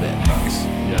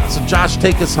 5th. Yeah. So Josh,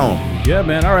 take us home. Yeah,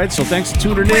 man. All right. So thanks for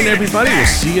tuning in, everybody. We'll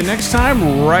see you next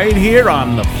time right here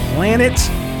on the Planet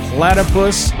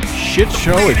Platypus Shit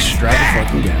Show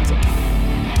Extravaganza.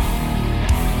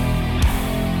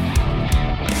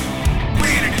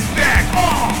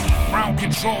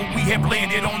 Control, we have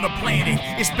landed on the planet.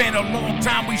 It's been a long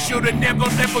time, we should have never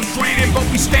granted, but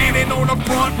we standing on the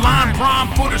front line,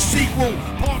 prime for the sequel.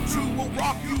 Part 2 will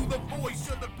rock you, the voice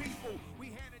of the